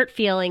kind of hurt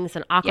feelings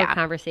and awkward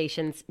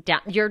conversations.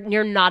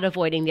 You're not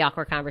avoiding the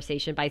awkward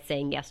conversation by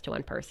saying yes to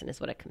one person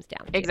is what it comes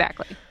down to.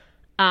 Exactly.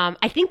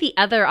 I think the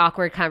other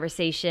awkward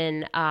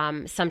conversation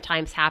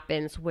sometimes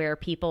happens where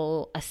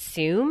people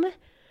assume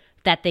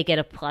that they get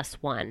a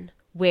 +1,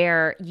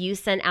 where you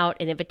sent out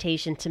an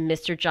invitation to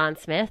Mr. John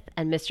Smith,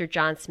 and Mr.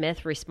 John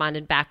Smith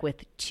responded back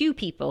with 2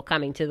 people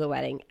coming to the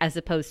wedding as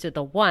opposed to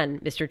the one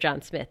Mr.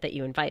 John Smith that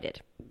you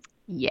invited.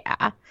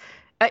 Yeah.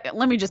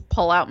 Let me just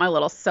pull out my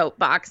little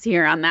soapbox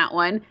here on that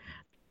one.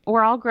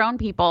 We're all grown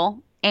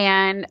people,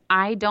 and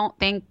I don't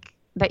think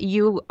that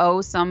you owe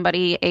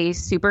somebody a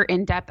super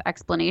in-depth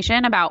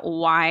explanation about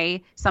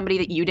why somebody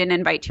that you didn't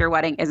invite to your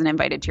wedding isn't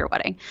invited to your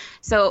wedding.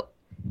 So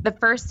the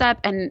first step,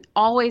 and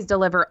always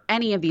deliver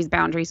any of these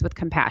boundaries with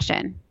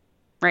compassion,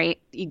 right?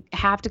 You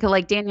have to,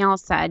 like Danielle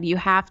said, you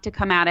have to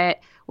come at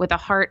it with a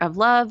heart of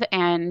love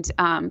and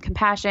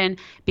compassion,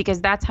 because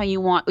that's how you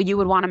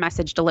would want a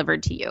message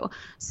delivered to you.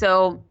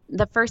 So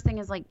the first thing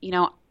is like,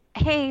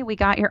 hey, we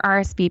got your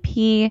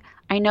RSVP.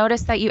 I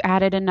noticed that you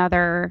added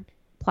another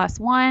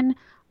 +1.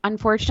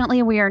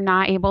 Unfortunately, we are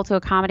not able to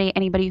accommodate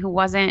anybody who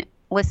wasn't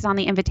listed on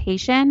the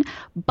invitation,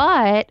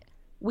 but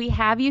we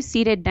have you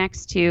seated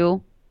next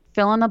to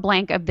fill in the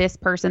blank of this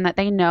person that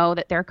they know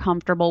that they're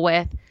comfortable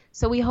with.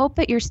 So we hope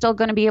that you're still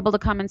going to be able to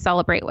come and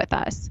celebrate with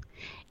us.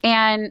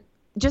 And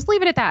just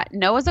leave it at that.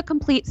 No is a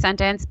complete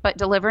sentence, but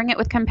delivering it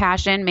with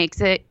compassion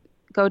makes it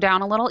go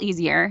down a little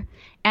easier.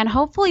 And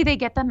hopefully they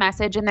get the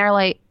message and they're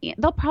like,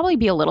 they'll probably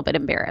be a little bit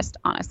embarrassed,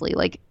 honestly.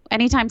 Like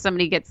anytime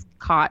somebody gets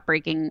caught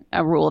breaking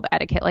a rule of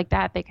etiquette like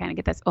that, they kind of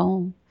get this,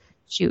 oh,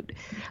 shoot.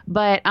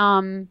 But,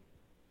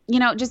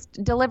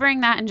 just delivering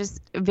that and just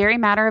very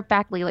matter of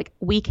factly, like,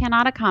 we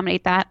cannot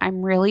accommodate that.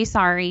 I'm really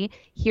sorry.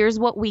 Here's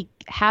what we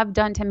have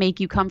done to make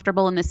you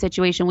comfortable in this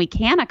situation. We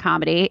can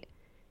accommodate,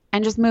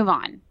 and just move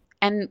on.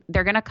 And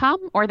they're going to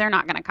come or they're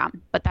not going to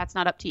come, but that's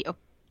not up to you.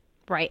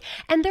 Right.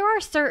 And there are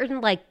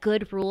certain like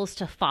good rules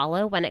to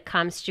follow when it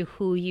comes to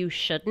who you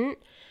should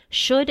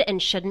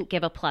and shouldn't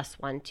give a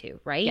 +1 to,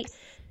 right? Yes.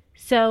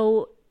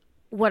 So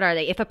what are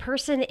they? If a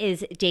person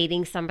is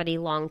dating somebody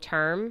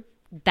long-term,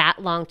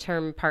 that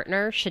long-term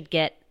partner should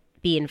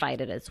be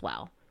invited as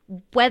well,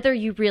 whether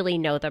you really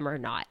know them or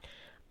not.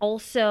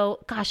 Also,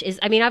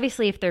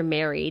 obviously if they're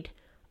married,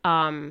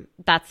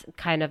 that's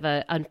kind of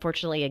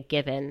unfortunately a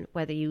given,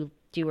 whether you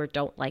do or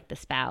don't like the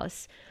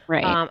spouse.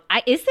 Right.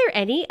 Is there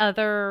any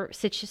other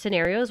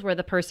scenarios where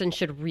the person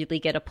should really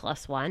get a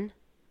 +1?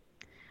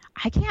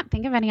 I can't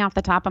think of any off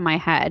the top of my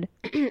head.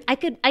 I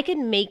could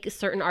make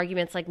certain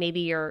arguments like maybe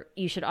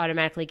you should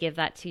automatically give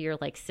that to your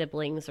like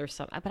siblings or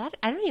something, but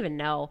I don't even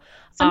know.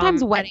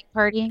 Sometimes wedding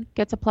party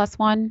gets a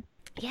 +1.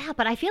 Yeah,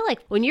 but I feel like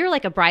when you're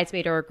like a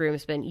bridesmaid or a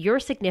groomsman, your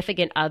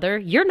significant other,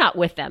 you're not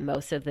with them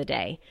most of the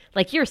day.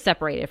 Like you're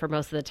separated for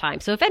most of the time.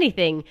 So if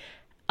anything,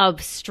 a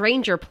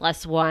stranger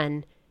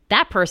 +1,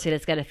 that person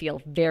is going to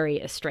feel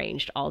very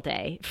estranged all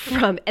day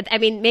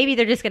maybe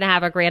they're just going to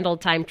have a grand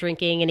old time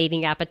drinking and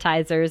eating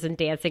appetizers and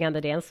dancing on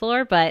the dance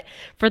floor. But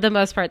for the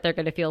most part, they're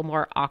going to feel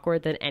more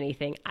awkward than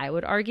anything, I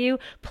would argue.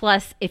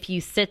 Plus, if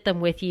you sit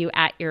them with you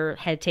at your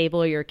head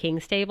table or your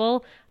king's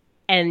table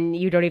and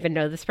you don't even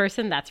know this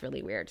person, that's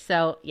really weird.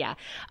 So yeah.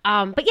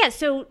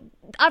 So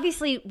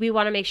obviously we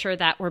want to make sure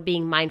that we're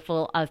being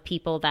mindful of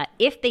people that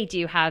if they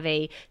do have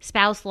a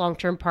spouse,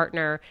 long-term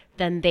partner,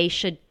 then they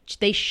should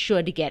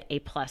get a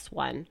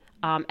 +1,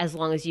 as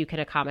long as you can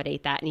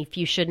accommodate that. And if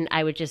you shouldn't,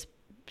 I would just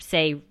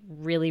say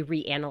really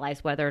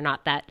reanalyze whether or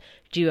not that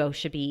duo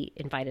should be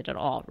invited at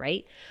all,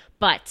 right?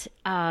 But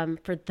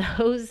for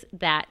those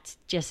that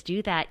just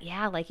do that,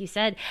 yeah, like you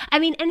said,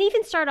 and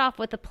even start off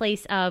with a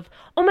place of,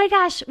 oh my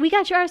gosh, we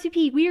got your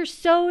RSVP. We are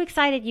so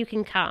excited you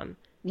can come.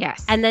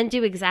 Yes. And then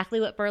do exactly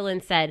what Berlin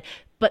said.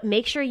 But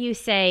make sure you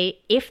say,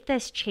 if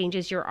this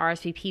changes your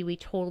RSVP, we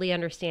totally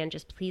understand.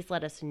 Just please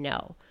let us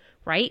know,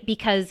 right?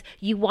 Because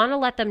you want to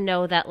let them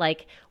know that,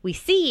 like, we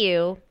see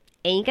you,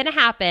 ain't going to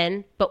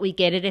happen, but we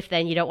get it if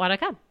then you don't want to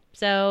come.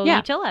 So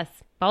You tell us.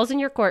 Ball's in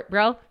your court,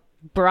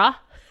 bruh.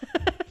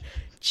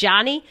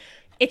 Johnny.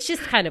 It's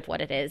just kind of what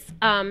it is.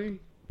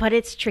 But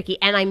it's tricky.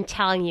 And I'm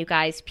telling you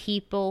guys,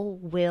 people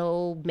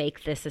will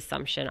make this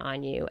assumption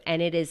on you.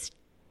 And it is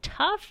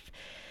tough.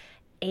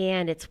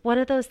 And it's one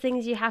of those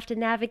things you have to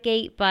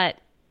navigate. But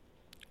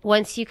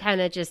once you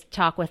kind of just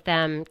talk with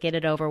them, get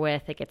it over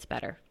with, it gets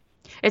better.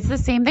 It's the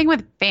same thing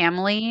with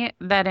family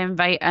that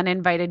invite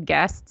uninvited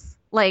guests.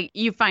 Like,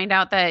 you find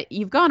out that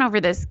you've gone over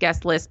this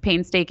guest list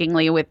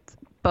painstakingly with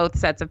both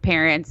sets of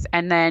parents,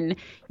 and then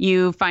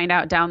you find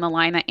out down the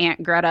line that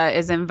Aunt Greta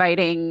is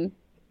inviting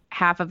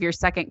half of your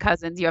second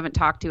cousins you haven't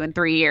talked to in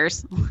 3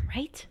 years.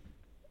 Right.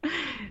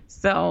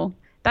 So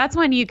that's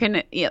when you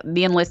can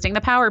be enlisting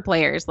the power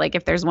players. Like,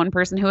 if there's one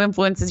person who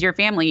influences your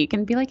family, you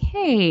can be like,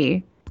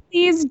 hey,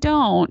 please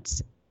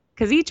don't,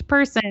 because each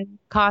person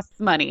costs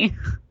money.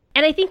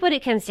 And I think what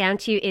it comes down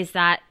to is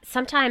that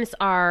sometimes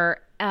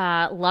our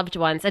loved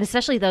ones, and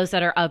especially those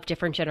that are of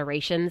different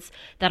generations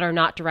that are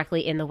not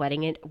directly in the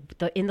wedding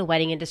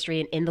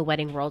industry and in the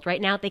wedding world right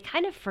now, they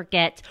kind of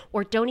forget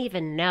or don't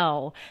even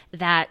know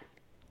that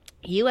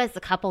you as a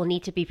couple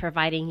need to be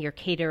providing your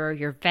caterer,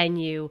 your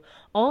venue,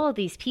 all of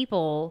these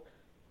people,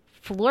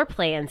 floor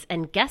plans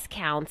and guest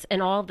counts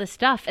and all of this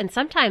stuff. And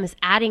sometimes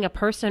adding a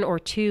person or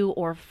 2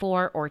 or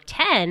 4 or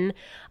 10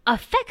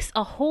 affects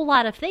a whole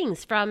lot of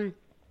things, from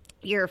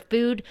your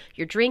food,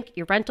 your drink,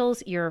 your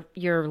rentals, your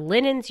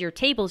linens, your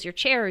tables, your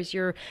chairs,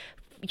 your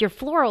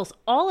florals,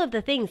 all of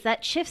the things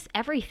that shifts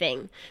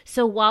everything.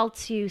 So while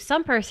to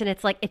some person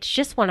it's like, it's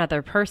just one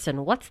other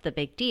person, what's the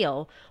big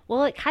deal?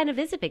 Well, it kind of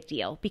is a big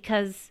deal,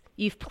 because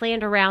you've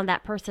planned around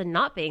that person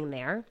not being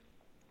there.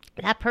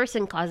 That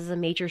person causes a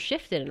major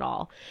shift in it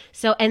all.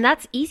 So, and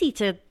that's easy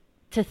to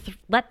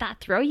let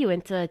that throw you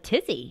into a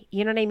tizzy.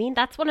 You know what I mean?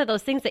 That's one of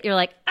those things that you're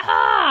like,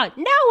 now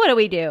what do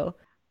we do?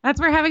 That's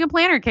where having a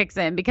planner kicks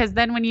in, because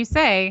then when you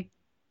say,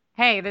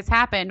 hey, this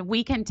happened,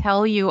 we can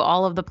tell you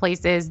all of the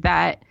places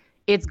that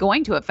it's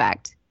going to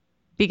affect.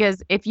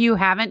 Because if you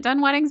haven't done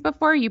weddings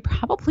before, you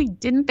probably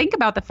didn't think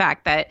about the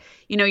fact that,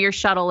 your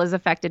shuttle is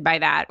affected by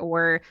that,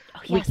 or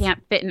we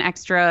can't fit an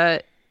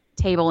extra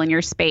table in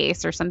your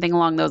space or something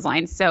along those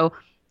lines. So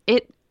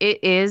it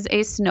is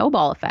a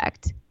snowball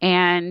effect.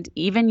 And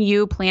even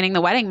you planning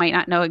the wedding might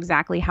not know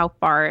exactly how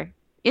far.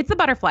 It's the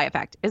butterfly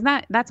effect.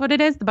 That's what it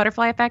is? The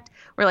butterfly effect,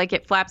 where like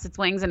it flaps its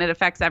wings and it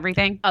affects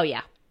everything. Oh yeah.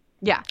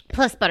 Yeah.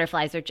 Plus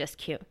butterflies are just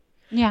cute.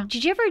 Yeah.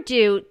 Did you ever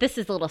do, this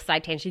is a little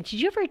side tangent,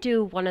 did you ever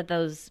do one of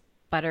those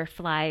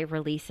butterfly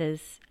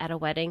releases at a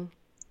wedding?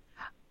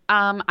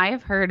 I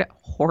have heard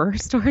horror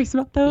stories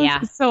about those.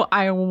 Yeah. So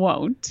I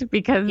won't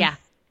because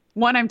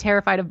one, I'm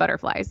terrified of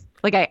butterflies.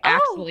 Like I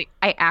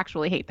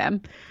actually hate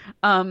them.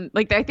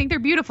 Like I think they're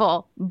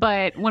beautiful,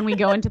 but when we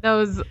go into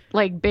those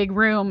like big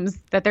rooms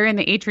that they're in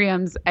the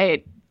atriums,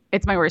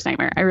 it's my worst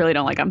nightmare. I really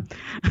don't like them.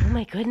 Oh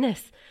my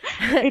goodness.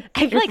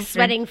 I'm like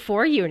sweating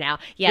for you now.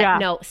 Yeah,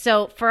 no.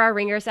 So for our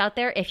ringers out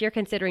there, if you're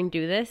considering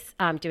doing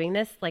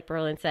this, like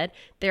Berlin said,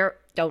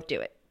 don't do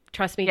it.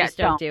 Trust me, just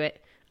don't do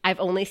it. I've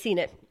only seen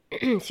it,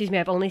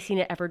 I've only seen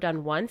it ever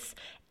done once.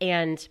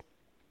 And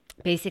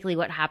basically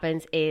what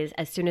happens is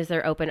as soon as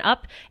they're open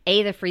up,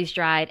 they're freeze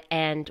dried.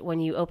 And when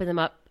you open them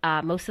up,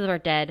 most of them are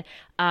dead.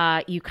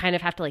 You kind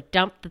of have to like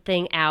dump the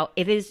thing out.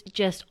 It is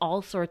just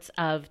all sorts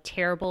of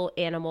terrible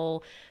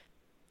animal,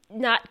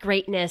 not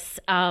greatness.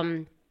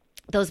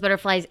 Those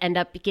butterflies end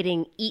up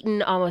getting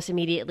eaten almost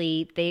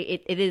immediately.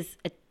 It is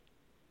a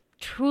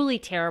truly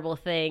terrible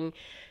thing.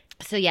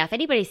 So yeah, if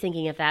anybody's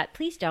thinking of that,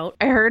 please don't.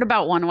 I heard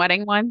about one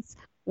wedding once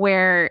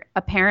where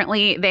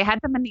apparently they had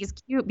them in these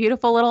cute,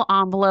 beautiful little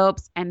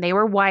envelopes and they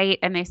were white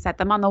and they set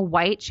them on the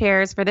white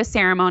chairs for the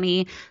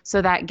ceremony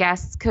so that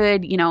guests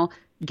could,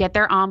 get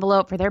their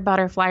envelope for their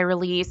butterfly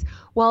release.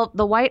 Well,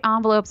 the white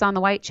envelopes on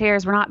the white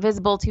chairs were not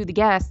visible to the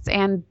guests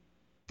and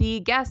the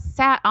guests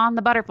sat on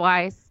the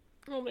butterflies.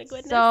 Oh my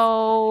goodness.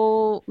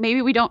 So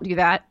maybe we don't do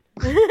that.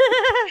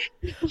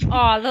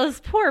 Oh, those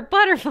poor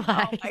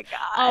butterflies. Oh my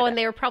God. Oh, and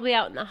they were probably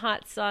out in the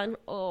hot sun.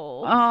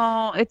 Oh.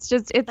 Oh, it's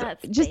just That's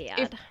bad.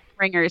 If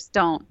ringers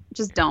don't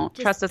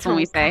trust us when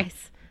we say.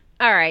 Guys.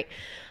 All right.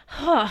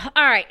 All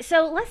right.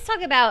 So let's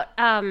talk about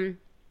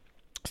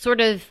sort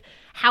of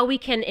how we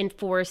can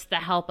enforce the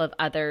help of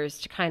others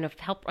to kind of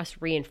help us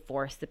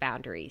reinforce the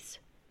boundaries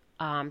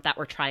that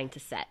we're trying to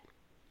set.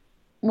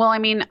 Well, I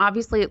mean,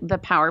 obviously the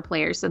power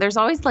players. So there's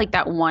always like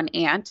that one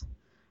aunt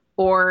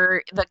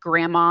or the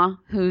grandma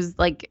who's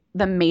like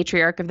the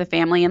matriarch of the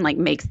family and like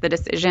makes the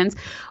decisions,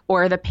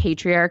 or the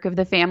patriarch of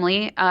the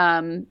family.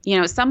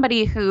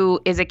 Somebody who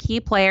is a key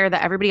player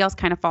that everybody else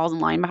kind of falls in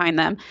line behind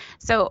them.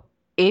 So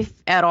if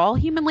at all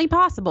humanly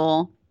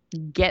possible,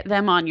 get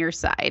them on your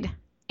side.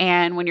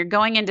 And when you're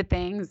going into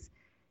things,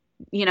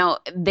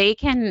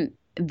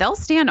 they'll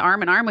stand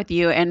arm in arm with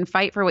you and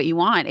fight for what you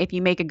want if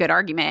you make a good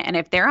argument. And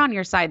if they're on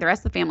your side, the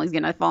rest of the family's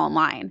going to fall in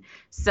line.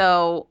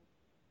 So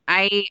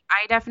I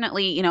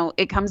definitely,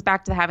 it comes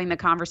back to having the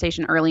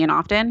conversation early and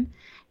often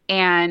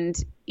and,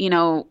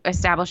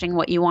 establishing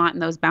what you want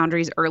and those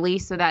boundaries early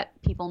so that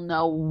people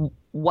know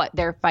what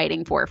they're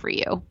fighting for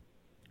you.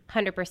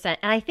 100%.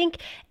 And I think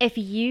if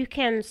you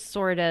can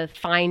sort of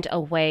find a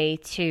way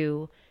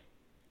to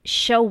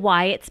show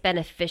why it's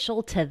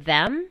beneficial to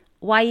them,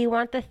 why you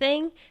want the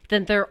thing,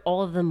 then they're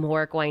all the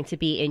more going to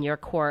be in your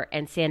court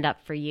and stand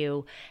up for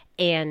you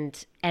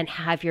and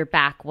have your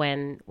back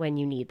when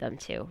you need them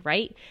to,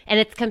 right? And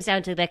it comes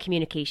down to that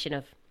communication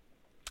of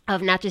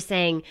not just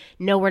saying,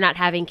 no, we're not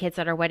having kids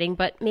at our wedding,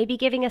 but maybe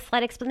giving a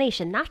slight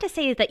explanation. Not to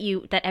say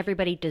that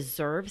everybody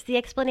deserves the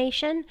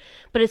explanation,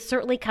 but it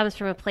certainly comes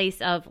from a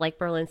place of, like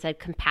Berlin said,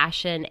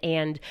 compassion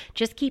and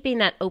just keeping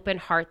that open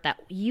heart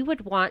that you will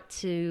want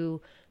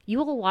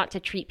to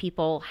treat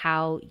people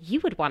how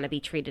you would want to be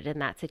treated in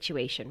that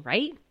situation,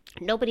 right?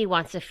 Nobody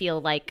wants to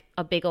feel like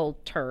a big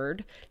old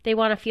turd. They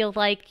want to feel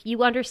like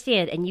you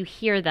understand and you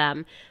hear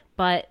them,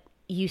 but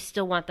you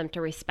still want them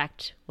to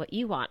respect what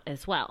you want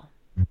as well.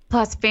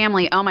 Plus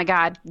family, oh my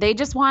God, they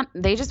just want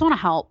to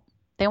help.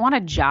 They want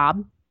a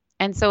job.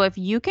 And so if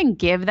you can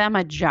give them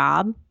a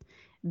job,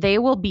 they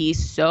will be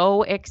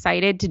so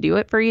excited to do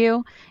it for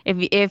you.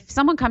 If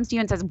someone comes to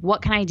you and says,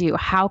 what can I do?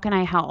 How can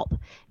I help?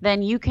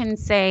 Then you can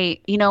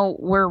say,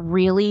 we're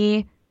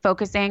really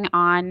focusing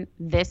on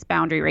this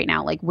boundary right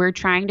now. Like we're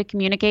trying to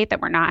communicate that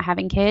we're not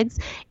having kids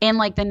in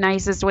like the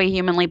nicest way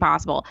humanly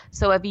possible.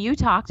 So if you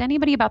talk to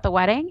anybody about the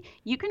wedding,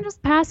 you can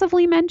just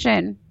passively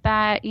mention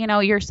that,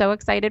 you're so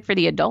excited for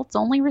the adults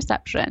only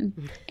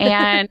reception.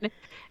 And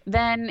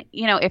then,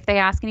 if they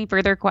ask any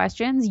further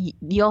questions,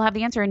 you'll have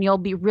the answer and you'll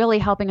be really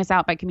helping us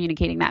out by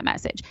communicating that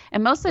message.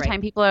 And most of the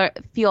time people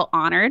feel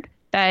honored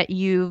that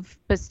you've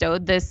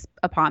bestowed this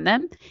upon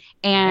them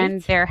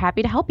and they're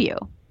happy to help you.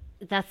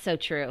 That's so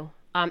true.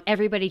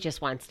 Everybody just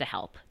wants to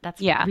help.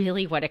 That's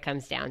really what it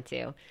comes down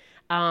to.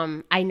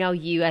 I know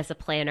you as a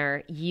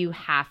planner, you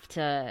have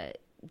to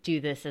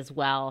do this as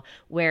well,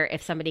 where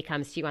if somebody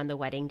comes to you on the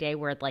wedding day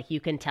where like you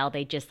can tell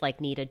they just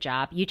like need a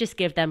job, you just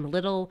give them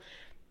little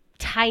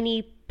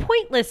tiny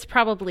pointless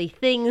probably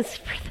things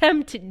for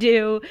them to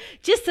do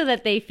just so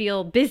that they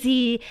feel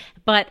busy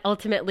but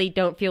ultimately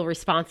don't feel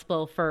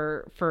responsible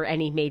for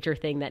any major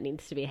thing that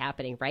needs to be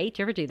happening, right?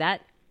 Do you ever do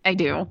that? I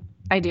do.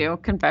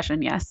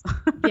 Confession, yes.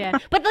 Yeah.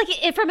 But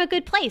like from a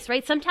good place,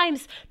 right?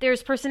 Sometimes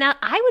there's personality.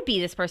 I would be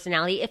this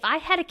personality. If I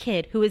had a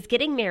kid who is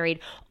getting married,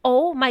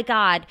 oh my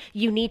God,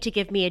 you need to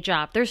give me a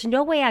job. There's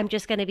no way I'm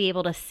just going to be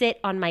able to sit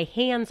on my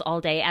hands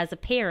all day as a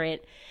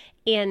parent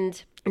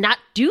and not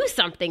do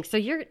something. So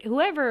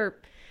whoever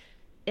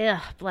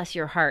Ugh, bless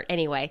your heart.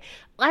 Anyway,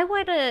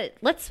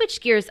 let's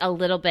switch gears a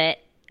little bit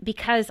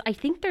because I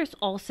think there's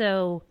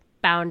also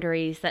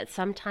boundaries that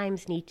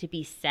sometimes need to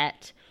be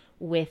set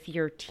with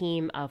your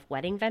team of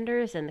wedding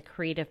vendors and the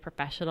creative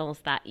professionals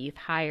that you've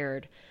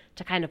hired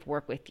to kind of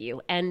work with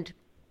you. And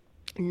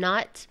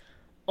not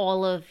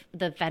all of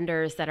the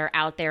vendors that are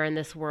out there in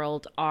this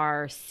world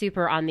are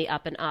super on the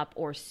up and up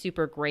or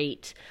super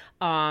great.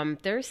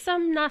 There's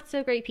some not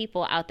so great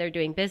people out there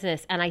doing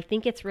business. And I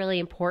think it's really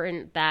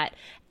important that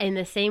in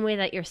the same way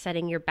that you're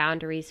setting your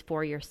boundaries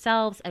for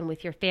yourselves and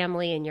with your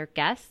family and your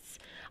guests,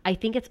 I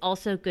think it's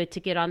also good to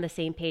get on the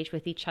same page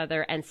with each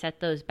other and set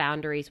those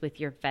boundaries with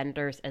your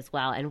vendors as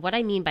well. And what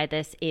I mean by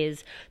this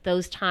is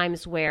those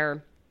times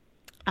where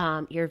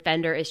your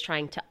vendor is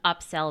trying to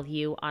upsell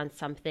you on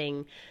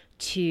something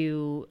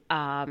to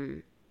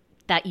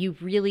that you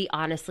really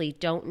honestly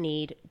don't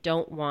need,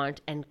 don't want,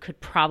 and could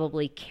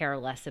probably care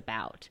less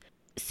about.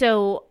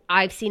 So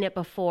I've seen it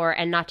before,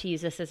 and not to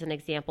use this as an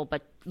example,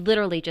 but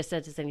literally just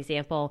as an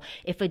example,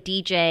 if a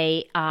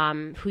DJ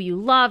who you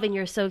love and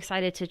you're so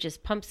excited to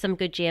just pump some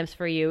good jams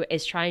for you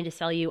is trying to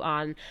sell you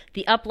on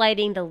the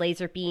uplighting, the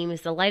laser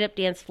beams, the light up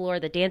dance floor,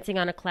 the dancing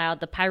on a cloud,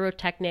 the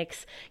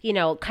pyrotechnics,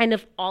 kind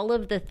of all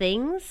of the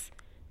things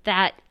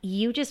that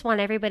you just want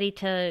everybody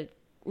to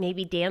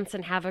maybe dance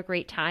and have a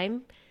great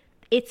time,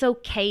 it's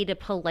okay to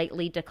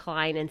politely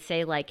decline and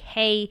say like,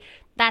 hey,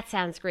 that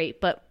sounds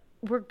great, but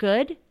we're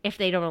good if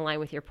they don't align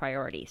with your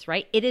priorities,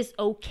 right? It is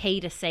okay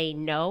to say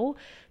no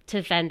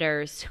to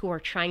vendors who are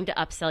trying to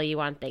upsell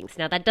you on things.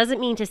 Now, that doesn't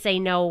mean to say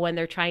no when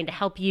they're trying to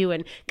help you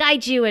and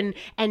guide you and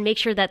make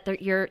sure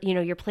that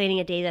you're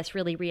planning a day that's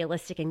really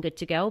realistic and good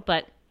to go.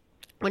 But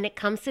when it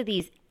comes to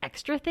these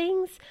extra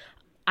things,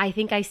 I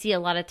think I see a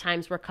lot of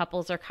times where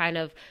couples are kind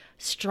of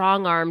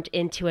strong-armed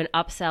into an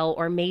upsell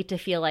or made to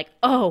feel like,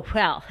 oh,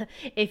 well,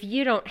 if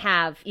you don't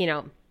have,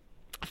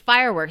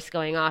 fireworks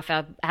going off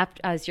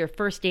as your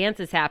first dance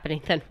is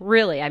happening, then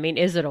really,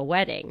 is it a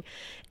wedding?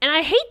 And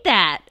I hate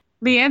that.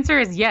 The answer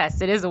is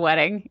yes, it is a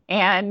wedding,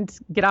 and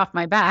get off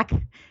my back,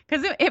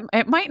 because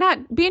it might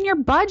not be in your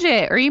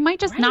budget, or you might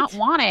just not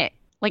want it.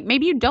 Like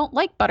maybe you don't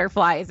like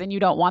butterflies and you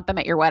don't want them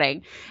at your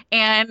wedding,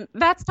 and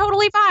that's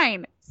totally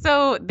fine.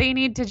 So they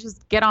need to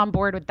just get on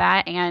board with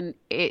that, and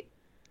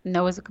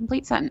no is a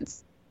complete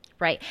sentence.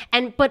 Right.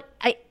 But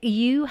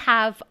you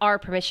have our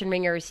permission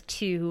ringers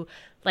to,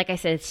 like I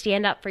said,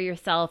 stand up for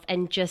yourself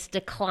and just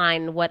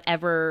decline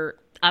whatever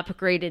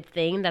upgraded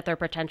thing that they're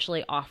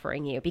potentially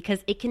offering you,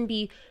 because it can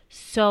be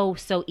so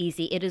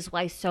easy. It is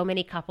why so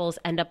many couples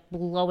end up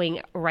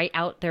blowing right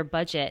out their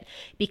budget,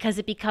 because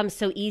it becomes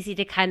so easy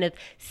to kind of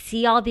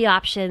see all the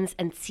options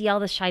and see all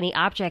the shiny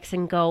objects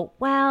and go,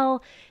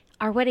 well,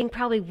 our wedding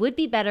probably would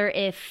be better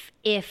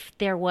if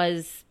there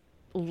was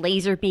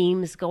laser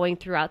beams going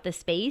throughout the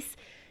space.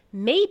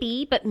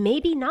 Maybe, but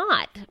maybe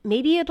not.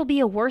 Maybe it'll be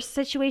a worse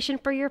situation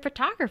for your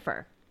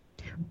photographer.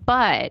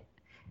 But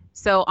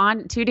so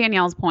on to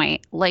Danielle's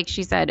point, like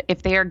she said,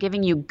 if they are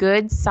giving you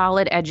good,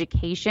 solid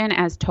education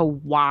as to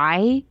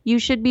why you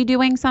should be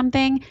doing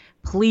something,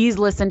 please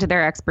listen to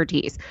their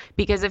expertise.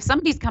 Because if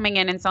somebody's coming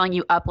in and selling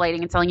you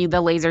uplighting and selling you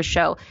the laser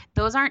show,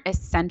 those aren't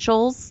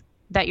essentials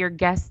that your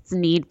guests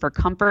need for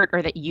comfort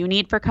or that you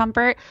need for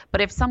comfort.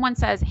 But if someone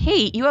says,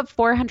 hey, you have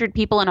 400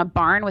 people in a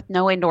barn with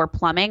no indoor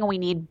plumbing, we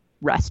need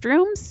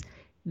restrooms,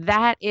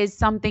 that is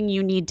something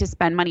you need to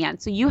spend money on.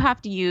 So you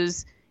have to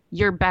use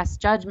your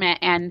best judgment.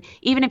 And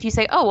even if you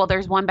say, oh, well,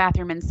 there's one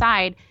bathroom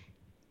inside.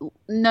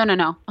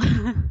 No.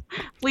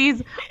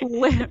 Please,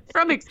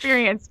 from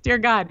experience, dear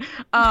God,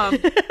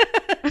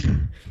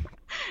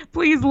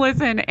 please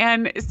listen.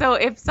 And so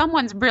if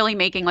someone's really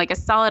making like a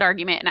solid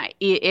argument and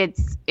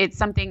it's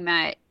something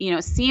that,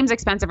 seems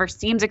expensive or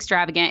seems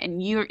extravagant,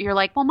 and you're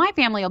like, well, my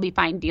family will be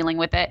fine dealing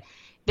with it.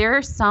 There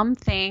are some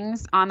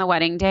things on the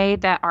wedding day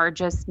that are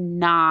just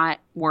not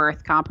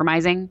worth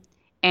compromising.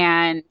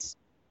 And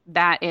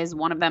that is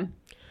one of them.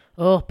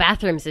 Oh,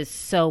 bathrooms is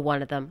so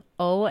one of them.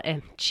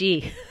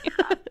 OMG.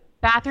 Yeah.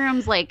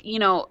 Bathrooms, like,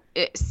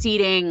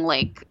 seating,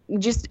 like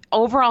just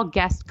overall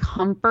guest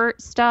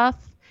comfort stuff.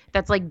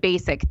 That's like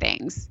basic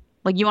things.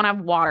 Like you want to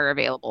have water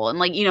available and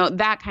like,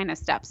 that kind of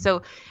stuff.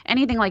 So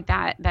anything like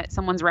that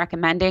someone's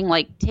recommending,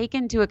 like take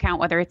into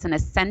account whether it's an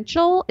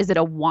essential, is it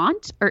a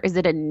want, or is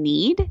it a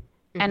need?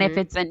 Mm-hmm. And if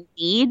it's a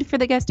need for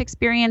the guest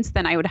experience,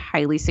 then I would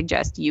highly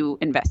suggest you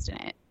invest in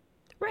it.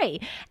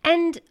 Right.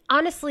 And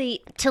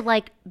honestly, to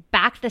like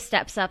back the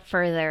steps up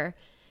further,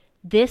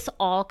 this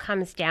all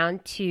comes down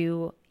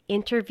to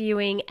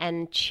interviewing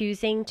and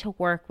choosing to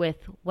work with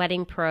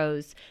wedding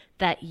pros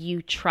that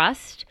you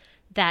trust,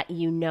 that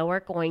you know are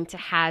going to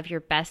have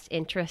your best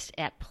interest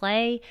at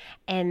play,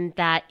 and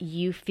that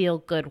you feel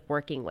good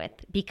working with.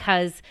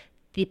 Because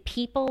the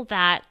people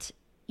that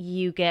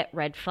you get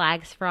red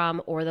flags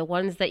from, or the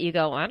ones that you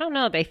go, I don't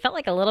know, they felt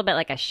like a little bit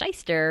like a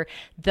shyster,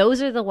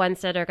 those are the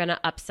ones that are going to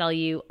upsell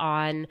you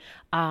on,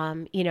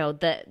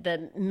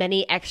 the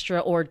many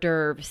extra hors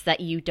d'oeuvres that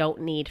you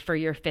don't need for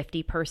your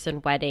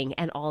 50-person wedding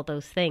and all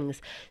those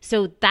things.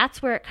 So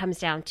that's where it comes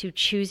down to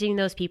choosing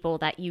those people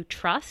that you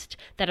trust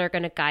that are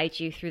going to guide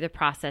you through the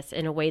process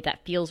in a way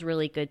that feels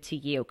really good to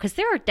you. Because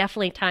there are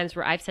definitely times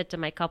where I've said to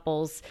my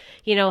couples,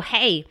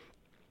 hey,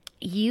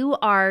 you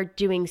are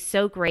doing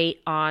so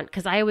great on,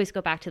 because I always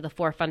go back to the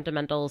 4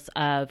 fundamentals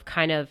of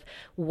kind of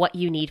what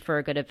you need for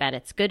a good event.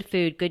 It's good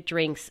food, good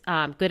drinks,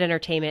 good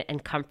entertainment,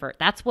 and comfort.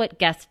 That's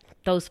what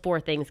those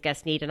 4 things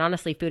guests need. And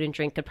honestly, food and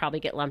drink could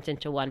probably get lumped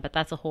into one, but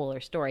that's a whole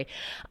other story.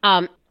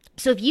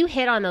 So if you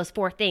hit on those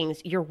 4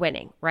 things, you're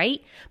winning,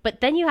 right?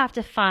 But then you have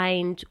to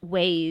find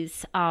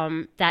ways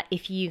that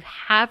if you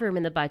have room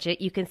in the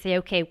budget, you can say,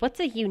 okay, what's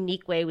a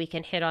unique way we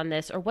can hit on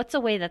this? Or what's a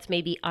way that's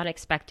maybe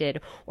unexpected?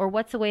 Or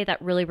what's a way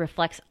that really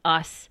reflects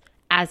us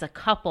as a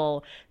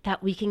couple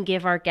that we can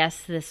give our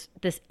guests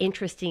this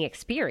interesting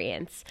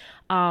experience?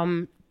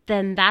 Then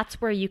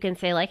that's where you can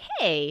say like,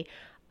 hey,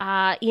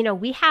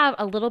 we have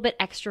a little bit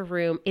extra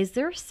room. Is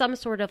there some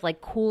sort of like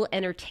cool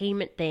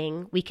entertainment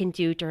thing we can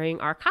do during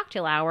our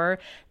cocktail hour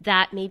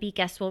that maybe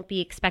guests won't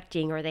be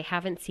expecting or they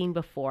haven't seen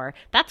before?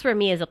 That's where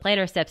me as a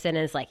planner steps in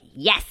and is like,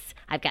 yes,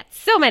 I've got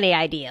so many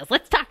ideas.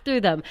 Let's talk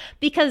through them,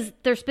 because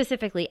they're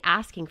specifically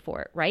asking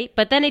for it, right?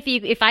 But then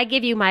if I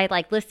give you my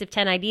like list of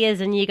 10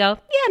 ideas and you go,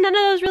 yeah, none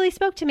of those really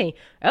spoke to me.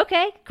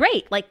 Okay,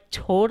 great. Like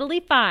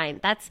totally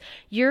fine.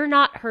 You're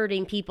not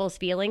hurting people's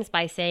feelings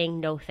by saying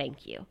no,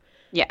 thank you.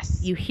 Yes.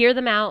 You hear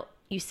them out.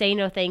 You say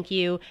no, thank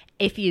you.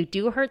 If you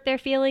do hurt their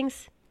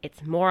feelings,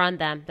 it's more on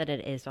them than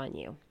it is on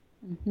you.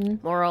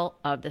 Mm-hmm. Moral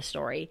of the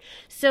story.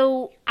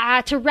 So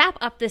to wrap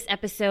up this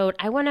episode,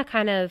 I want to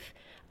kind of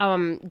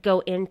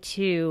go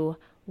into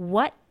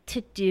what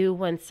to do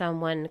when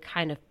someone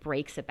kind of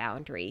breaks a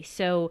boundary.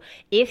 So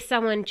if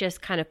someone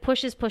just kind of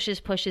pushes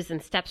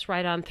and steps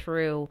right on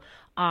through,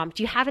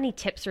 do you have any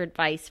tips or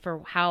advice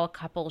for how a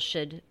couple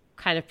should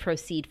kind of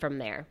proceed from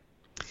there?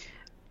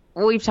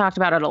 We've talked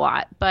about it a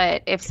lot,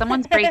 but if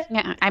someone's breaking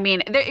it, I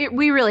mean,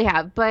 we really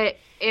have, but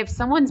if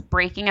someone's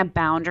breaking a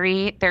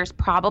boundary, there's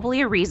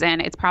probably a reason.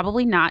 It's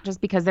probably not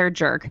just because they're a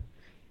jerk,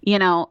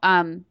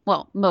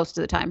 well, most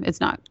of the time it's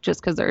not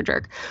just because they're a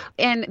jerk.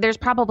 And there's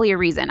probably a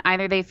reason.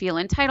 Either they feel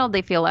entitled,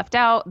 they feel left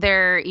out,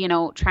 they're,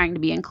 trying to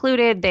be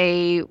included,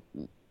 they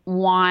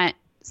want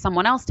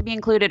someone else to be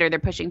included, or they're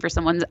pushing for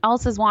someone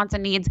else's wants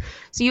and needs.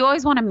 So you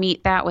always want to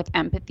meet that with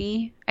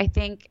empathy, I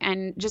think,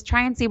 and just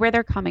try and see where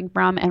they're coming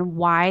from and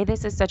why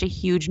this is such a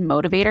huge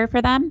motivator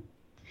for them.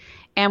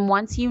 And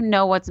once you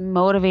know what's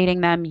motivating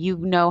them, you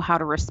know how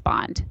to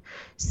respond.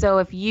 So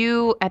if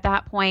you, at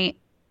that point,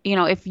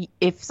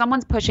 if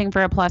someone's pushing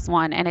for a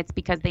 +1 and it's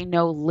because they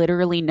know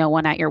literally no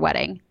one at your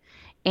wedding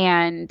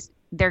and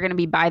they're going to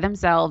be by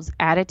themselves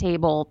at a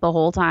table the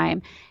whole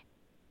time,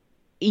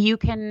 you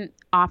can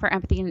offer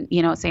empathy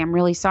and, say, I'm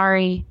really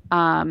sorry. We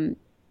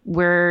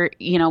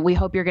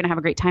hope you're going to have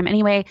a great time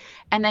anyway.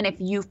 And then if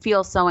you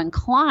feel so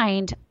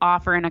inclined,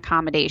 offer an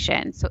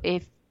accommodation. So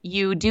if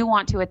you do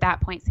want to at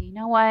that point say, you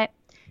know what,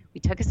 we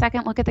took a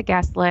second look at the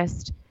guest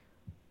list.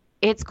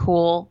 It's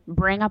cool.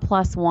 Bring a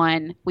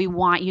 +1. We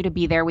want you to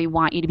be there. We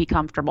want you to be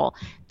comfortable.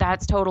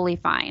 That's totally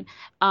fine.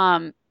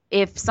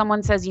 If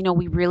someone says,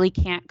 we really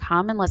can't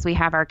come unless we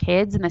have our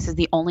kids, and this is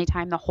the only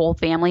time the whole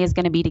family is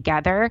going to be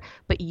together,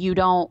 but you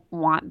don't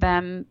want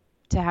them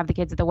to have the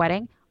kids at the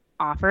wedding,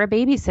 offer a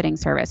babysitting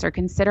service or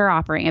consider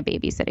offering a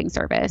babysitting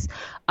service,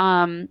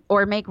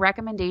 or make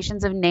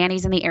recommendations of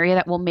nannies in the area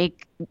that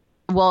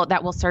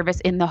will service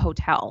in the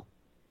hotel.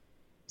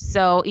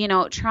 So,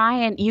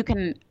 you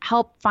can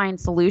help find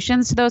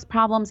solutions to those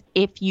problems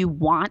if you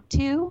want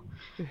to,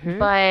 mm-hmm.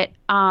 but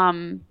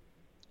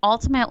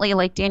ultimately,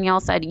 like Danielle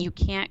said, you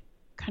can't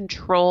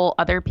control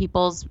other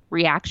people's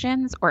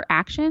reactions or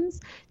actions.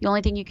 The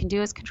only thing you can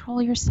do is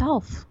control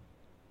yourself.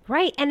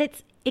 Right. And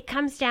it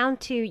comes down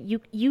to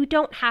you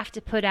don't have to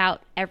put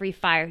out every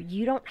fire.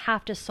 You don't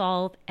have to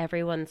solve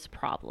everyone's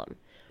problem.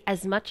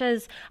 As much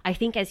as I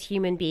think as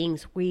human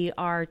beings, we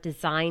are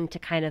designed to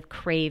kind of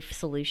crave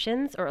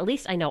solutions, or at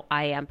least I know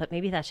I am, but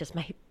maybe that's just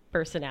my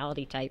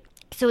personality type.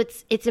 So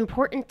it's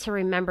important to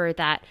remember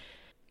that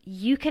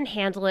you can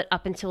handle it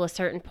up until a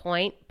certain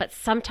point, but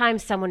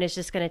sometimes someone is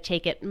just going to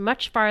take it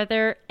much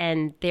farther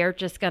and they're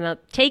just going to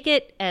take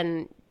it,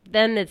 and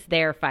then it's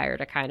their fire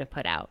to kind of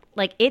put out.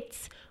 Like,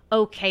 it's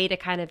okay to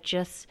kind of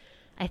just,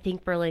 I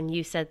think, Berlin,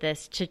 you said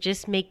this, to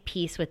just make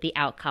peace with the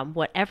outcome.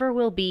 Whatever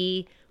will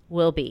be,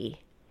 will be.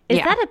 Is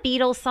that a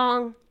Beatles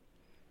song?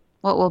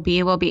 What will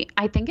be, will be.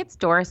 I think it's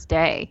Doris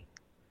Day.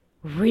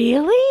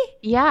 Really?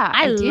 Yeah.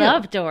 I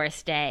love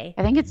Doris Day.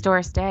 I think it's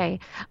Doris Day.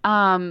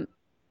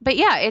 But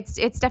yeah,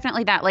 it's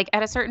definitely that. Like,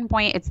 at a certain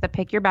point, it's the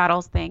pick your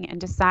battles thing and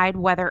decide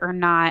whether or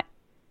not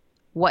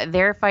what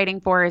they're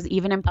fighting for is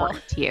even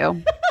important to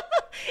you.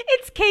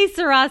 It's que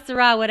sera,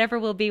 sera, whatever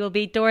will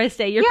be, Doris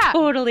Day. You're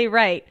totally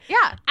right.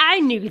 Yeah. I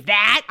knew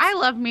that. I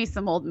love me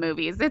some old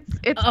movies.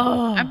 I'm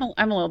a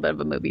little bit of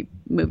a movie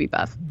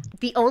buff.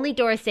 The only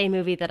Doris Day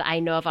movie that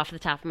I know of off the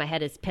top of my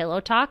head is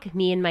Pillow Talk.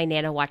 Me and my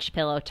Nana watched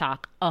Pillow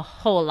Talk a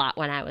whole lot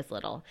when I was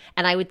little.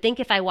 And I would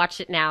think if I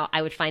watched it now,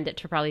 I would find it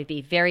to probably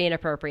be very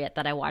inappropriate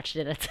that I watched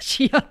it at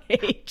such a young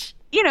age.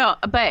 You know,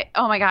 but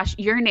oh my gosh,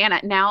 your Nana.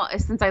 Now,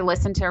 since I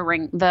listened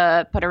to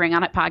the Put a Ring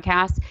on It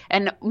podcast,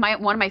 and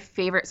one of my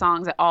favorite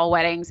songs at all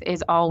weddings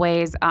is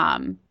always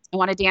I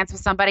Want to Dance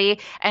with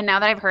Somebody. And now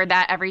that I've heard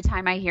that, every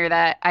time I hear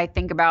that, I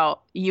think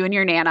about you and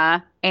your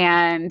Nana,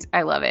 and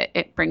I love it.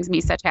 It brings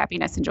me such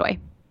happiness and joy.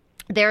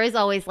 There is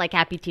always like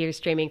happy tears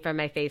streaming from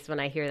my face when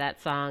I hear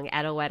that song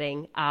at a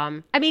wedding.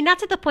 I mean, not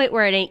to the point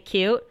where it ain't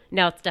cute.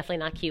 No, it's definitely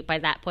not cute. By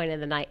that point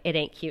in the night, it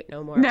ain't cute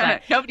no more. No,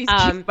 but, nobody's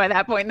cute by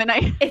that point in the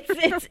night.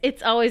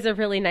 it's always a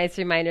really nice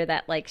reminder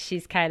that like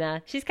she's kind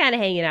of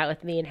hanging out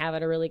with me and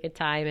having a really good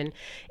time, and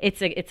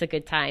it's a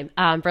good time.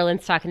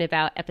 Berlin's talking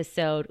about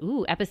episode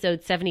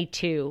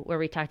 72, where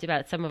we talked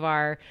about some of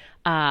our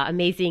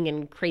amazing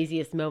and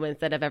craziest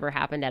moments that have ever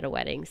happened at a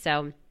wedding.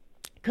 So.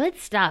 Good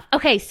stuff.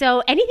 Okay,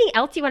 so anything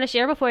else you want to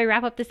share before we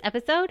wrap up this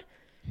episode?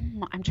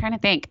 I'm trying to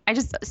think. I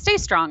just stay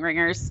strong,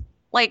 ringers.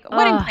 Like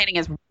wedding planning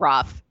is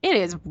rough. It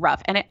is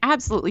rough, and it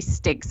absolutely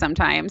stinks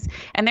sometimes.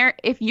 And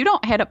if you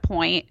don't hit a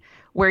point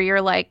where you're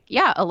like,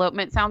 yeah,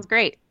 elopement sounds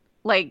great,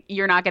 like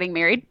you're not getting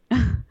married.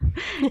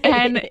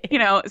 And,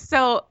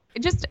 so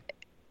just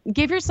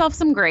give yourself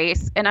some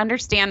grace and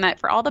understand that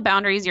for all the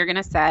boundaries you're going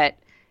to set,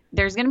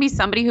 there's going to be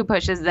somebody who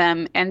pushes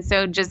them. And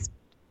so just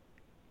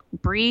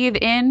breathe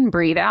in,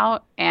 breathe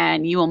out,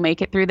 and you will make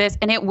it through this.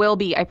 And it will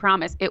be, I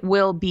promise, it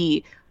will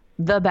be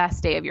the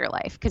best day of your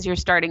life because you're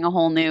starting a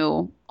whole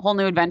new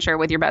adventure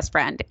with your best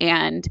friend.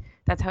 And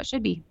that's how it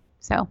should be.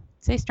 So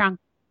stay strong.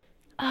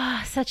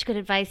 Oh, such good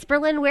advice.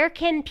 Berlin, where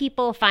can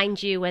people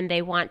find you when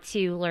they want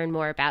to learn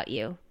more about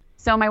you?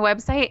 So my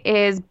website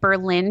is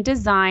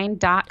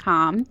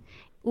berlindesign.com.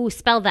 Ooh,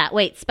 spell that.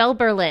 Wait, spell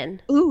Berlin.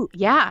 Ooh,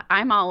 yeah.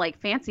 I'm all like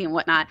fancy and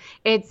whatnot.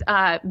 It's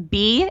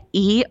BERLYN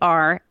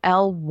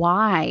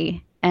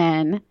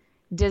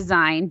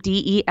design,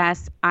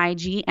 DESIGN.com.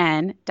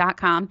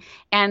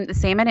 And the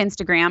same at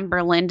Instagram,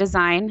 Berlin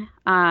Design.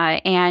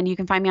 And you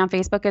can find me on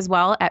Facebook as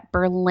well at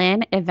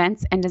Berlin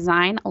Events and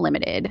Design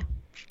Limited.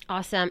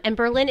 Awesome. And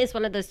Berlin is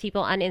one of those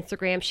people on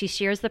Instagram. She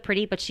shares the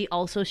pretty, but she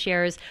also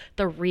shares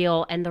the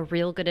real and the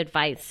real good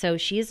advice. So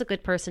she is a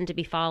good person to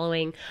be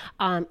following,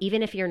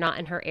 even if you're not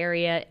in her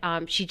area.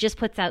 She just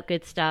puts out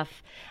good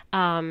stuff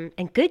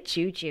and good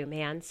juju,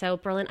 man. So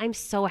Berlin, I'm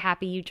so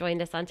happy you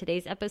joined us on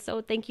today's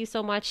episode. Thank you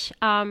so much.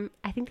 I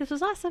think this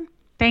was awesome.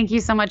 Thank you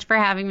so much for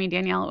having me,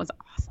 Danielle. It was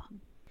awesome.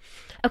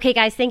 Okay,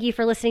 guys, thank you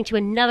for listening to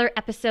another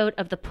episode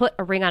of the Put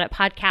a Ring on It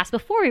podcast.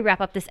 Before we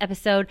wrap up this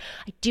episode,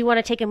 I do want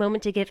to take a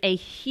moment to give a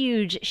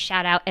huge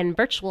shout out and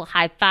virtual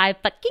high five,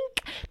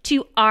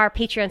 to our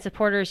Patreon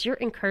supporters. Your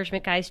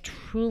encouragement, guys,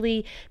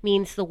 truly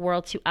means the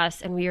world to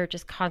us, and we are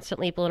just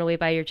constantly blown away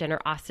by your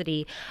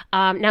generosity.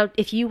 Now,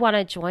 if you want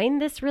to join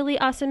this really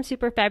awesome,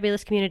 super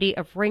fabulous community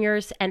of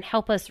ringers and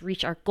help us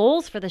reach our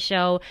goals for the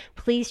show,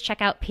 please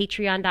check out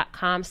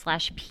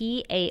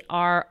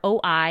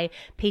patreon.com/PAROI,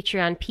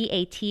 Patreon,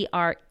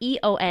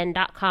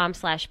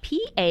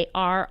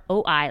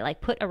 patreon.com/PAROI,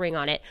 like put a ring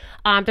on it.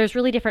 There's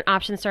really different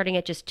options starting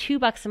at just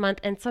 $2 a month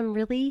and some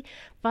really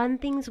fun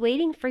things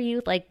waiting for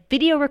you, like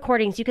video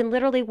recordings. You can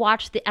literally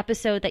watch the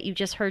episode that you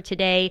just heard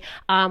today,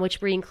 which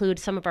we include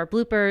some of our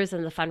bloopers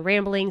and the fun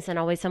ramblings and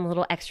always some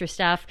little extra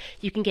stuff.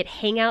 You can get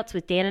hangouts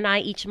with Dan and I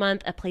each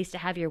month, a place to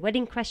have your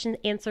wedding questions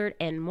answered,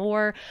 and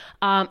more.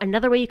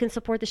 Another way you can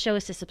support the show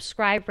is to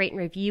subscribe, rate, and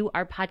review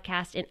our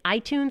podcast in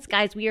iTunes.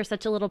 Guys, we are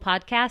such a little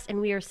podcast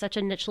and we are such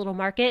a niche little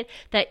market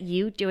that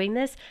you doing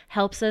this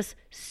helps us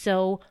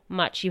so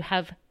much. You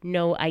have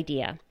no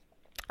idea.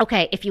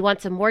 Okay, if you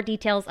want some more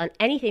details on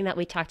anything that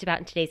we talked about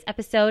in today's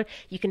episode,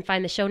 you can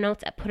find the show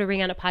notes at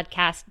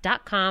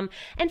putaringonapodcast.com.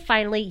 And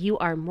finally, you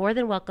are more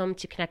than welcome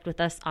to connect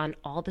with us on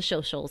all the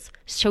socials.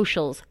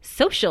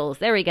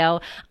 There we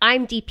go.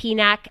 I'm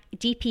DPNAK,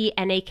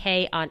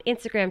 DPNAK on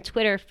Instagram,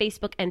 Twitter,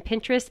 Facebook, and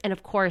Pinterest. And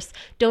of course,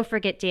 don't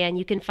forget Dan.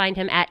 You can find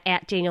him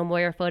at Daniel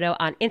Moyer Photo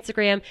on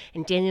Instagram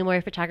and Daniel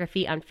Moyer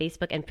Photography on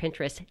Facebook and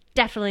Pinterest.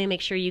 Definitely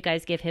make sure you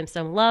guys give him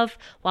some love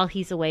while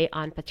he's away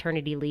on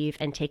paternity leave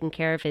and taking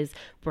care of his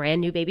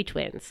brand new baby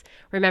twins.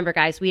 Remember,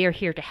 guys, we are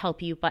here to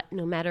help you, but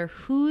no matter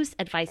whose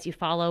advice you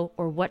follow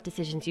or what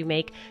decisions you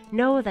make,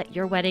 know that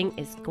your wedding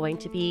is going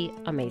to be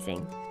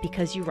amazing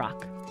because you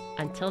rock.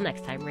 Until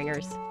next time,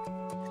 ringers.